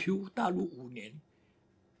周游大陆5年，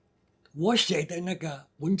我写的那个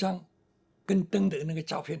文章跟登的那个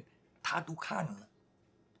照片他都看了，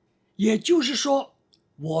也就是说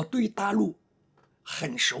我对大陆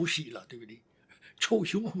很熟悉了，对不对？周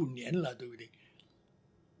游5年了，对不对？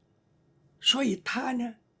所以他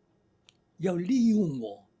呢要利用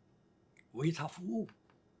我为他服务。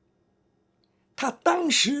他当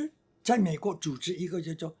时在美国组织一个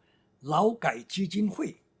叫做劳改基金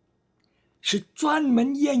会，是专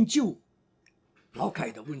门研究劳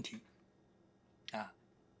改的问题，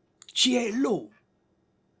揭露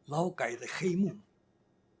劳改的黑幕，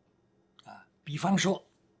比方说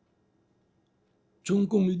中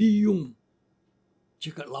共利用这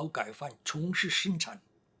个劳改犯从事生产，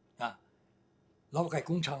劳改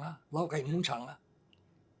工厂劳改农场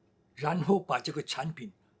然后把这个产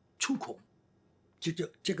品出口，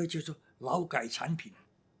这个叫做劳改产品。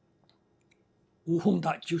吴宏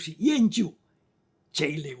达就是研究这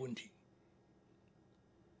一类问题，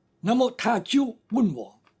那么他就问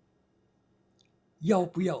我要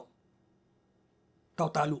不要到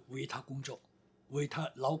大陆为他工作，为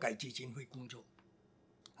他劳改基金会工作，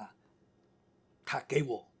他给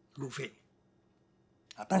我路费，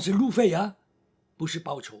但是路费不是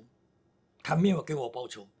报酬，他没有给我报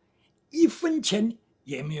酬，1分钱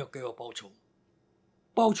也没有给我报酬。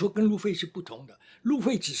报酬跟路费是不同的，路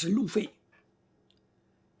费只是路费。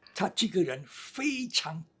他这个人非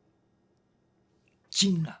常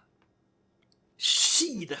精啊，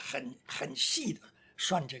细的很细的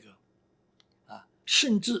算这个啊，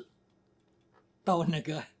甚至到那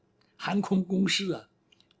个航空公司啊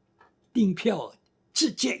订票，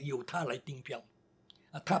直接由他来订票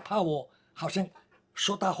啊，他怕我好像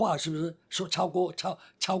说大话，是不是说超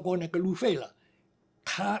过那个路费了？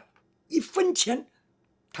他1分钱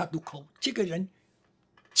他都扣，这个人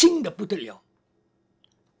精的不得了。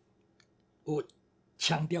我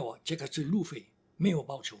强调啊，这个是路费，没有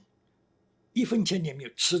报酬，1分钱也没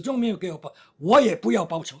有，始终没有给我报，我也不要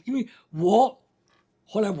报酬，因为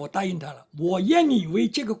后来我答应他了，我愿意为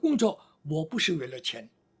这个工作，我不是为了钱。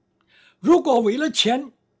如果为了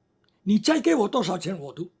钱，你再给我多少钱，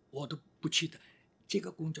我都不去的。这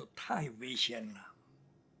个工作太危险了，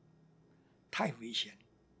太危险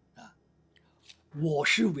啊！我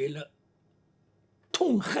是为了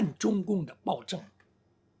痛恨中共的暴政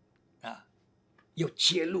啊，要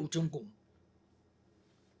揭露中共，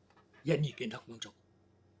愿意给他工作，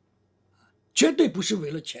绝对不是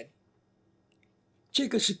为了钱。这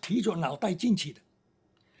个是提着脑袋进去的。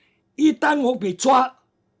一旦我被抓，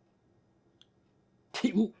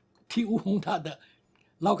替吴宏他的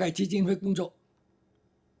劳改基金会工作，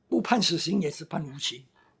不判死刑也是判无期，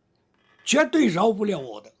绝对饶不了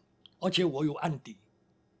我的。而且我有案底，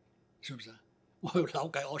是不是？我有劳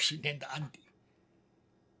改20年的案底，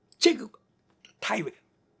这个太危。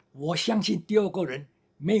我相信第二个人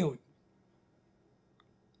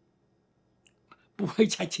不会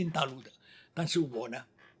再进大陆的，但是我呢，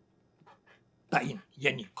答应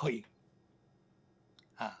愿意可以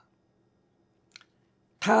啊。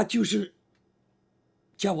他就是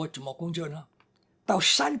叫我怎么工作呢？到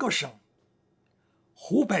3个省，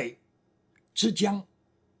湖北、浙江、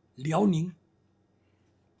辽宁，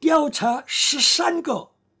调查13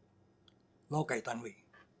个劳改单位，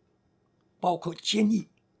包括监狱、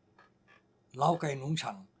劳改农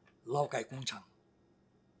场、劳改工厂，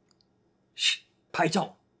拍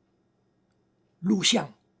照、录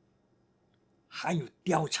像，还有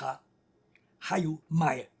调查，还有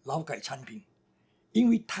买劳改产品，因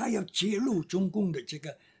为他要揭露中共的这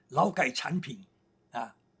个劳改产品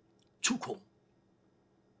啊出口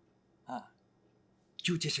啊，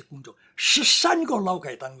就这些工作，13个劳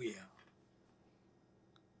改单位啊，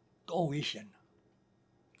多危险啊！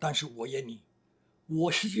但是我愿意，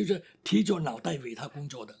我是就是提着脑袋为他工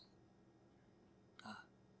作的啊。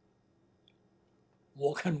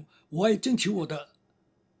我也征求我的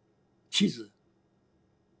妻子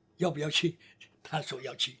要不要去，他说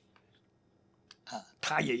要去啊，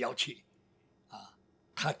他也要去啊，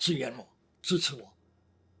他支援我，支持我，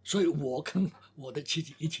所以我跟我的妻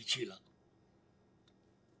子一起去了。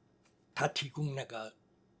他提供那个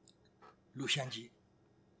录像机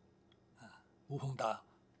啊，吴宏达，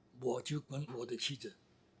我就跟我的妻子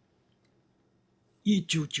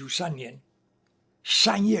1993年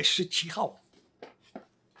3月17号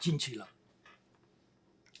进去了，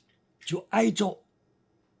就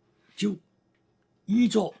依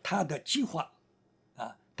着他的计划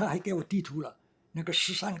啊，他还给我地图了，那个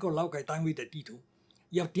13个劳改单位的地图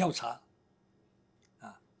要调查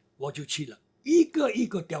啊，我就去了，一个一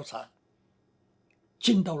个调查，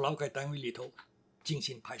进到劳改单位里头进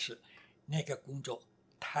行拍摄，那个工作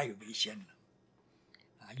太危险了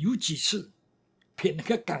啊！有几次被那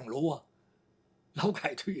个岗楼啊，劳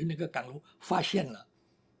改队那个岗楼发现了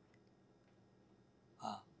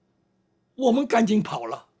啊，我们赶紧跑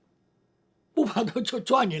了，不跑就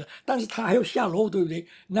抓你了。但是他还要下楼，对不对？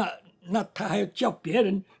那他还要叫别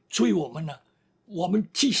人追我们呢，我们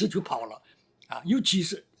及时就跑了啊！有几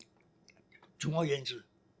次，总而言之，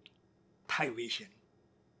太危险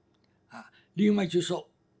啊！另外就是说，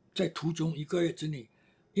在途中1个月之内，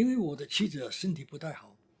因为我的妻子身体不太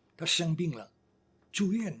好，她生病了，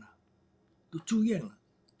住院了，都住院了，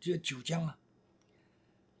就在九江啊。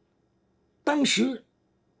当时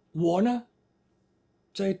我呢，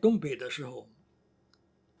在东北的时候，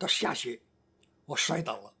到下雪，我摔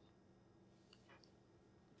倒了，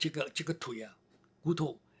这个腿啊，骨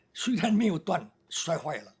头虽然没有断，摔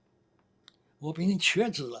坏了，我变成瘸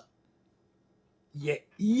子了，也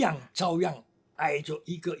照样挨着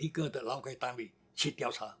一个一个的劳改单位去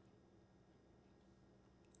调查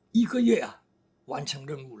，1个月啊，完成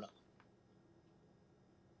任务了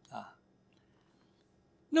啊。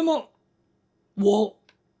那么我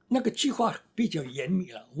那个计划比较严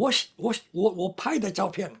密了，我拍的照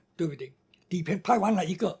片，对不对？底片拍完了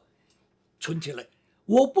1个，存起来，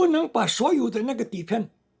我不能把所有的那个底片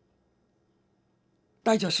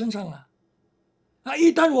带在身上啊，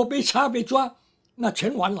一旦我被查被抓，那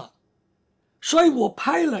全完了。所以我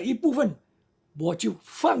拍了一部分，我就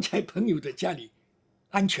放在朋友的家里，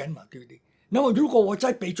安全嘛，对不对？那么如果我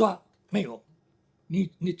再被抓，没有，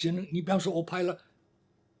你只能你比方说我拍了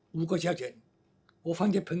5个胶卷，我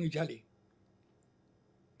放在朋友家里，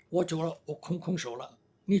我走了，我空手了，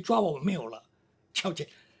你抓我没有了，胶卷。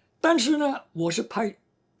但是呢，我是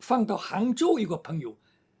放到杭州一个朋友，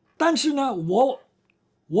但是呢，我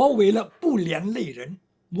为了不连累人，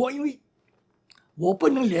因为我不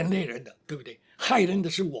能连累人的，对不对？害人的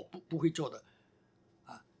是我不会做的，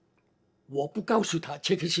我不告诉他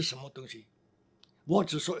这个是什么东西，我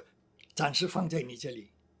只说暂时放在你这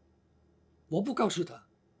里，我不告诉他，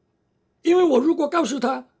因为我如果告诉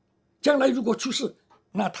他，将来如果出事，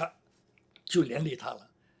那他就连累他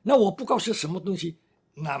了。那我不告诉什么东西，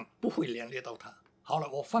那不会连累到他。好了，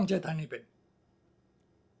我放在他那边。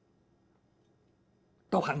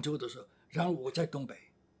到杭州的时候，然后我在东北，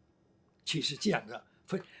其实这样的，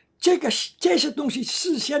这些东西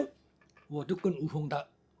事先我都跟吴宏达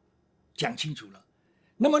讲清楚了。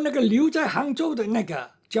那么那个留在杭州的那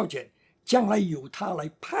个胶卷，将来由他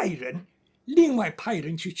来另外派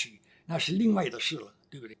人去取，那是另外的事了，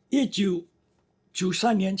对不对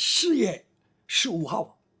？1993年4月15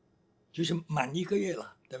号，就是满1个月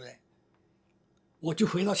了，对不对？我就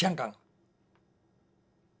回到香港。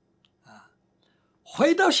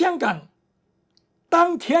回到香港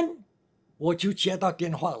当天，我就接到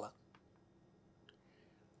电话了，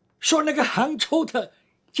说那个杭州的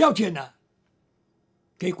胶卷呢，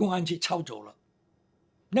给公安局抄走了。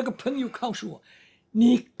那个朋友告诉我，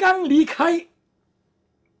你刚离开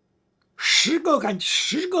10个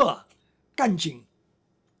干警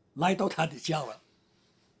来到他的家了，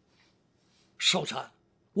搜查。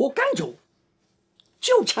我刚走，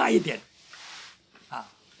就差一点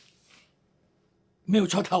没有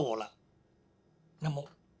抓到我了，那么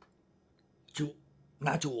就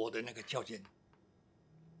拿着我的那个胶卷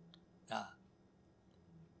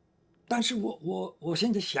但是我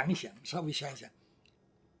现在想一想，稍微想一想，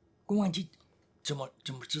公安局怎么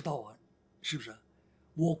知道啊？是不是？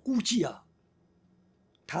我估计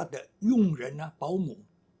他的佣人保姆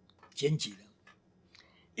剪辑的，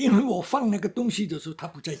因为我放那个东西的时候他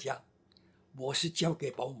不在家，我是交给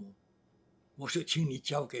保姆，我说请你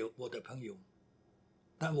交给我的朋友，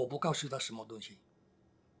但我不告诉他什么东西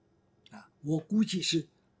我估计是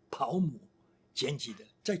保姆剪辑的。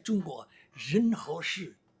在中国任何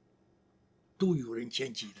事都有人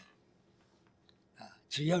剪辑的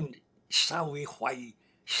只要你稍微怀疑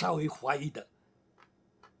的，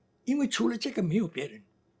因为除了这个没有别人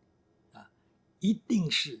一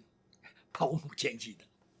定是保姆剪辑的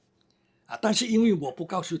但是因为我不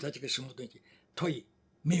告诉他这个什么东西，所以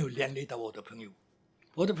没有连累到我的朋友。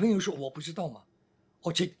我的朋友说我不知道嘛，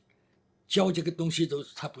而且交这个东西都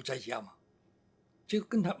是他不在家嘛，这个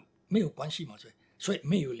跟他没有关系嘛，所以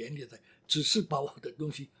没有连累的，只是把我的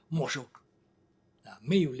东西没收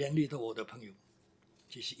没有连累到我的朋友，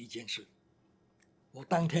这是一件事。我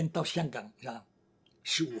当天到香港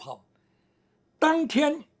15号，当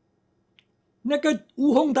天那个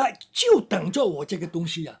吴宏达就等着我这个东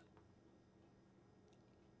西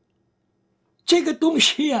这个东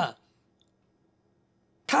西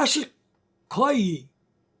它是可以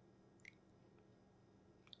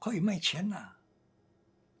卖钱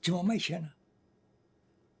怎么卖钱呢？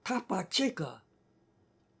他把这个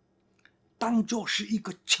当作是一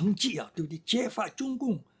个成绩对不对？揭发中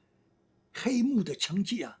共黑幕的成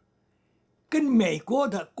绩跟美国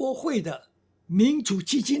的国会的民主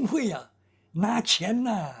基金会拿钱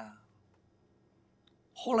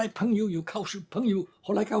后来朋友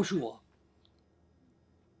后来告诉我，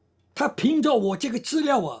他凭着我这个资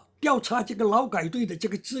料调查这个劳改队的这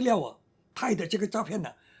个资料拍的这个照片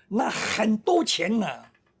拿很多钱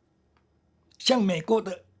像美国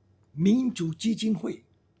的民主基金会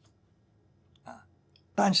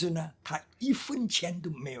但是呢，他1分钱都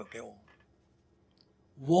没有给我，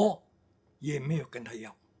我也没有跟他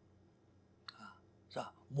要是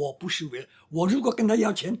吧？我不是我如果跟他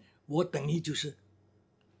要钱，我等于就是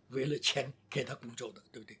为了钱给他工作的，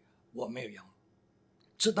对不对？我没有要，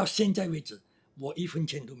直到现在为止，我1分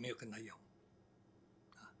钱都没有跟他要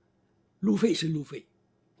路费是路费，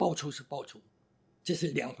报酬是报酬，这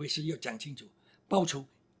是2回事，要讲清楚。报酬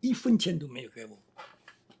1分钱都没有给我，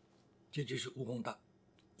这就是吴宏达。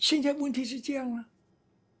现在问题是这样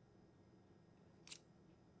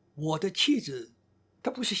我的妻子她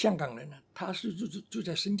不是香港人她是住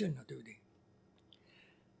在深圳对不对？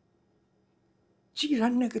既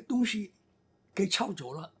然那个东西给抄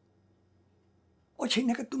走了，而且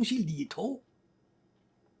那个东西里头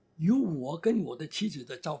有我跟我的妻子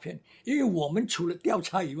的照片，因为我们除了调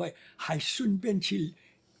查以外，还顺便去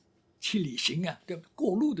旅行啊，对，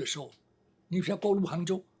过路的时候，你说过路杭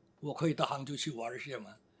州，我可以到杭州去玩一下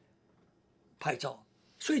嘛，拍照，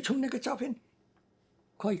所以从那个照片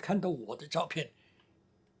可以看到我的照片，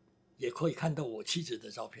也可以看到我妻子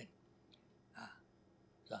的照片，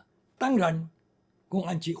是吧？当然，公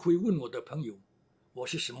安局会问我的朋友，我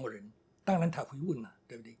是什么人？当然他会问了，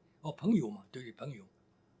对不对？哦，朋友嘛，对不对？朋友，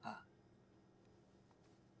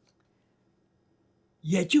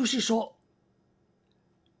也就是说，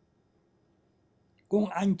公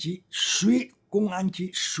安局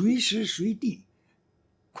随时随地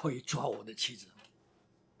可以抓我的妻子，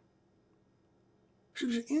是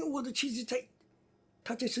不是？因为我的妻子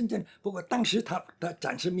她在深圳，不过当时她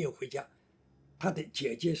暂时没有回家，她的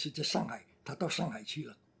姐姐是在上海，她到上海去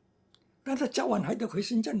了，但她早晚还得回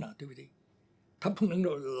深圳了，对不对？她不能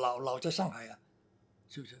老在上海啊，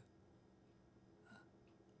是不是？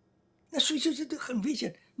那所以说这都很危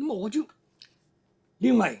险。那么我就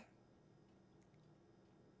另外，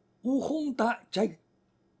吴宏达在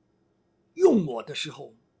用我的时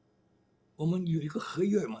候，我们有一个合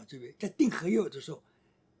约嘛，对不对？在订合约的时候，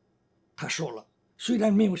他说了，虽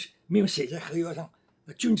然没有写在合约上，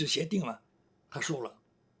君子协定嘛，他说了，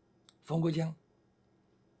冯国将，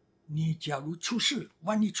你假如出事，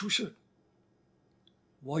万一出事，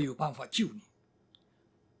我有办法救你。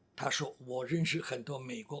他说：“我认识很多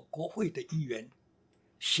美国国会的议员，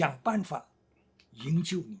想办法营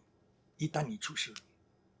救你，一旦你出事，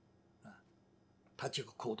他这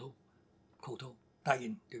个口头答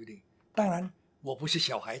应，对不对？当然，我不是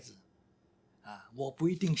小孩子，我不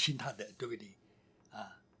一定信他的，对不对？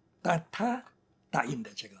但他答应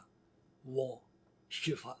的这个，我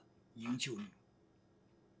设法营救你，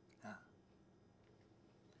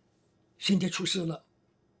现在出事了。”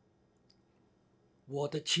我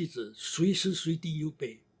的妻子随时随地有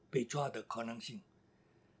被抓的可能性，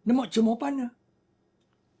那么怎么办呢？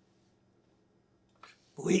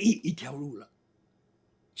唯一一条路了，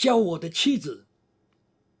叫我的妻子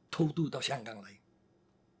偷渡到香港来，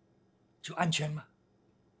就安全嘛。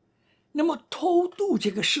那么偷渡这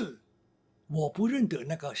个事，我不认得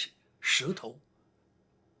那个蛇头，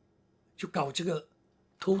就搞这个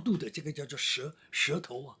偷渡的这个叫做蛇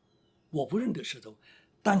头啊，我不认得蛇头，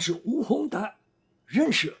但是吴宏达认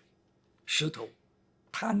识石头，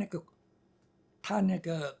他那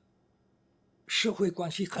个社会关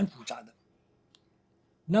系很复杂的，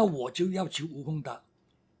那我就要求吴宏达，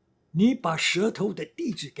你把蛇头的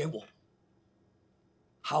地址给我，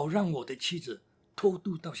好让我的妻子偷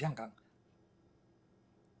渡到香港，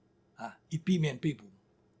以避免被捕。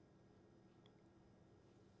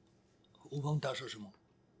吴宏达说什么？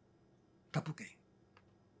他不给，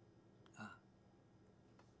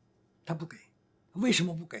他不给。为什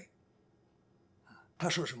么不给？他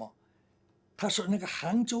说什么？他说那个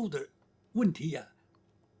杭州的问题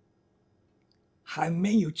还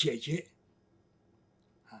没有解决，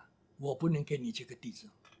我不能给你这个地址。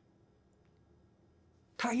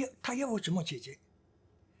他要我怎么解决？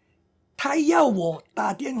他要我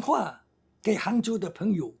打电话给杭州的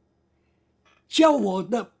朋友，叫我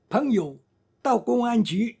的朋友到公安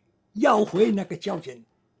局要回那个胶卷。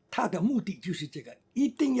他的目的就是这个，一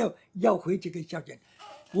定要回这个胶卷。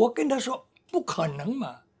我跟他说不可能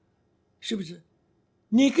嘛，是不是？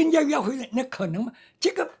你跟要回来，那可能吗？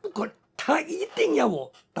这个不可能，他一定要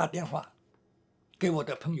我打电话给我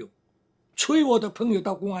的朋友，催我的朋友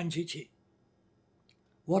到公安局去。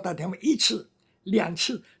我打电话1次、2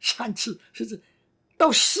次、3次，甚至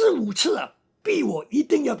到4、5次逼我一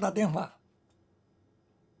定要打电话。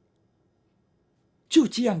就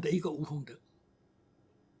这样的一个吴宏德。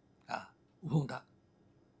吴宏达，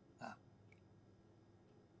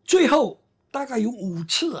最后大概有5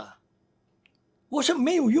次我说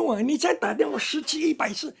没有用你再打电话10次、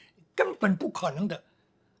100次，根本不可能的。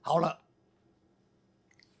好了，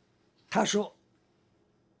他说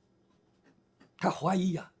他怀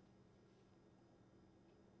疑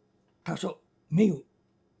他说没有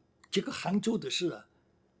这个杭州的事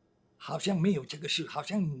好像没有这个事，好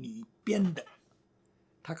像你编的。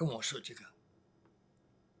他跟我说这个。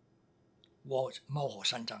我冒火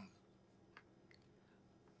3丈。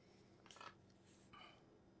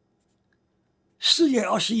4月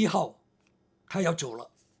21号，他要走了，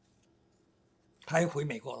他要回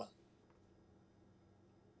美国了，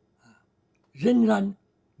仍然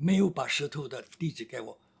没有把石头的地址给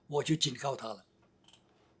我，我就警告他了，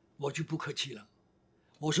我就不客气了，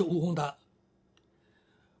我说吴宏达，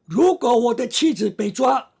如果我的妻子被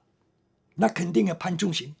抓，那肯定要判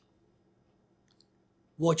重刑。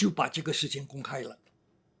我就把这个事情公开了，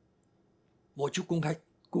我就公开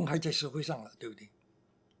公开在社会上了，对不对？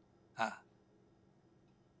啊，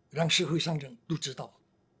让社会上人都知道。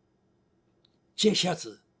这下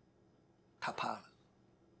子他怕了，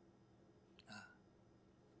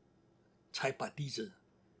才把地址，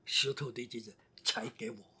石头的地址才给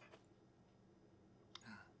我，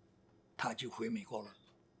他就回美国了。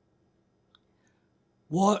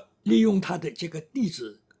我利用他的这个地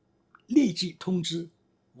址，立即通知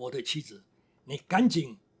我的妻子，你赶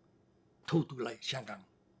紧偷渡来香港。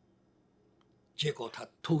结果他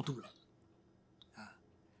偷渡了，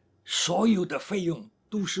所有的费用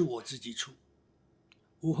都是我自己出，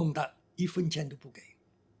吴宏达1分钱都不给，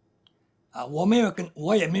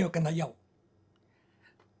我也没有跟他要。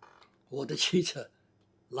我的妻子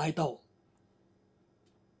来到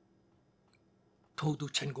偷渡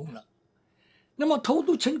成功了，那么偷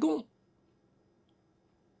渡成功，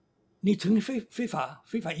你成为非法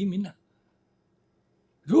移民了。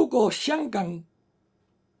如果香港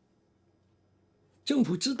政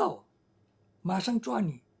府知道，马上抓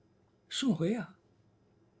你送回啊！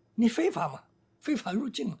你非法嘛，非法入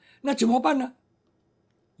境嘛，那怎么办呢？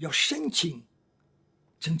要申请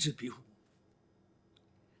政治庇护。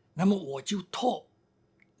那么我就托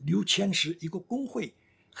刘千石一个工会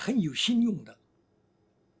很有信用的，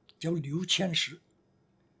叫刘千石，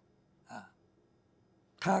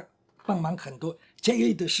他帮忙很多这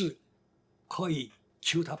类的事，可以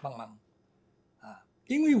求他帮忙，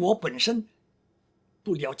因为我本身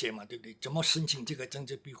不了解嘛，对不对？怎么申请这个政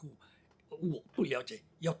治庇护，我不了解，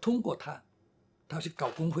要通过他，他是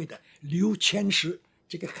搞工会的，刘千石，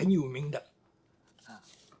这个很有名的，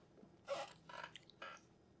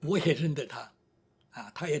我也认得他，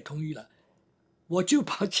他也同意了，我就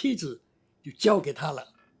把妻子就交给他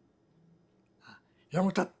了，然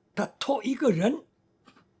后他托一个人，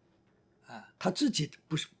他自己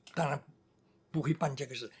不是，当然不会办这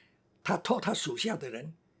个事，他托他属下的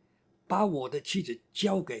人，把我的妻子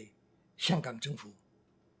交给香港政府，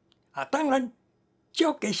当然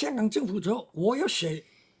交给香港政府之后，我要写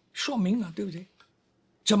说明对不对？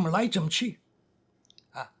怎么来怎么去，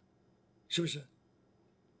是不是？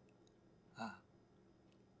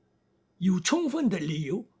有充分的理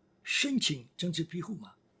由申请政治庇护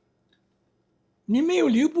嘛？你没有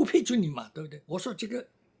理由不批准你嘛，对不对？我说这个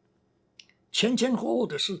前后后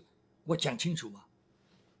的事，我讲清楚嘛。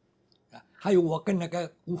还有我跟那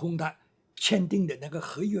个吴宏达签订的那个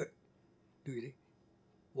合约，对不对？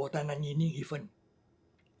我当然拟一份，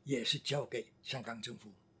也是交给香港政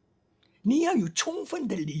府。你要有充分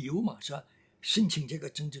的理由嘛，是吧？申请这个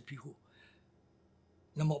政治庇护，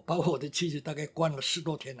那么把我的妻子大概关了10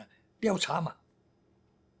多天了，调查嘛，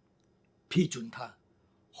批准他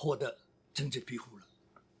获得政治庇护了。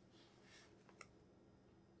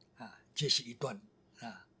这是一段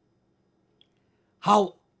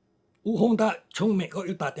好，吴宏达从美国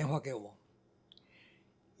又打电话给我，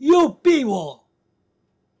又逼我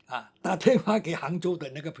打电话给杭州的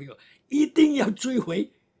那个朋友，一定要追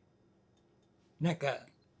回那个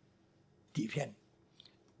底片。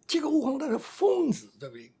这个吴宏达是疯子，对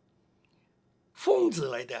不对？疯子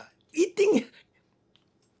来的，一定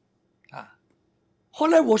后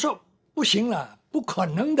来我说不行了，不可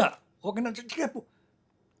能的，我跟他说这个不，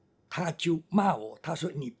他就骂我，他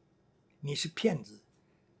说你是骗子，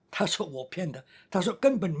他说我骗他，他说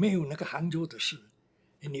根本没有那个杭州的事，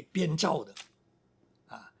你编造的，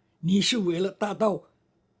你是为了达到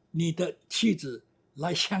你的妻子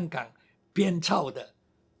来香港编造的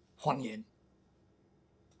谎言，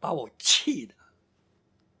把我气的，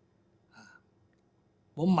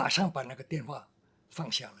我马上把那个电话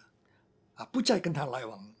放下了，不再跟他来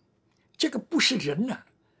往，这个不是人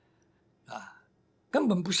根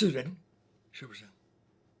本不是人，是不是？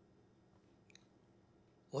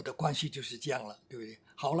我的关系就是这样了，对不对？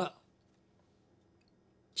好了，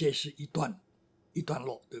这是一段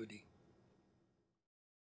落，对不对？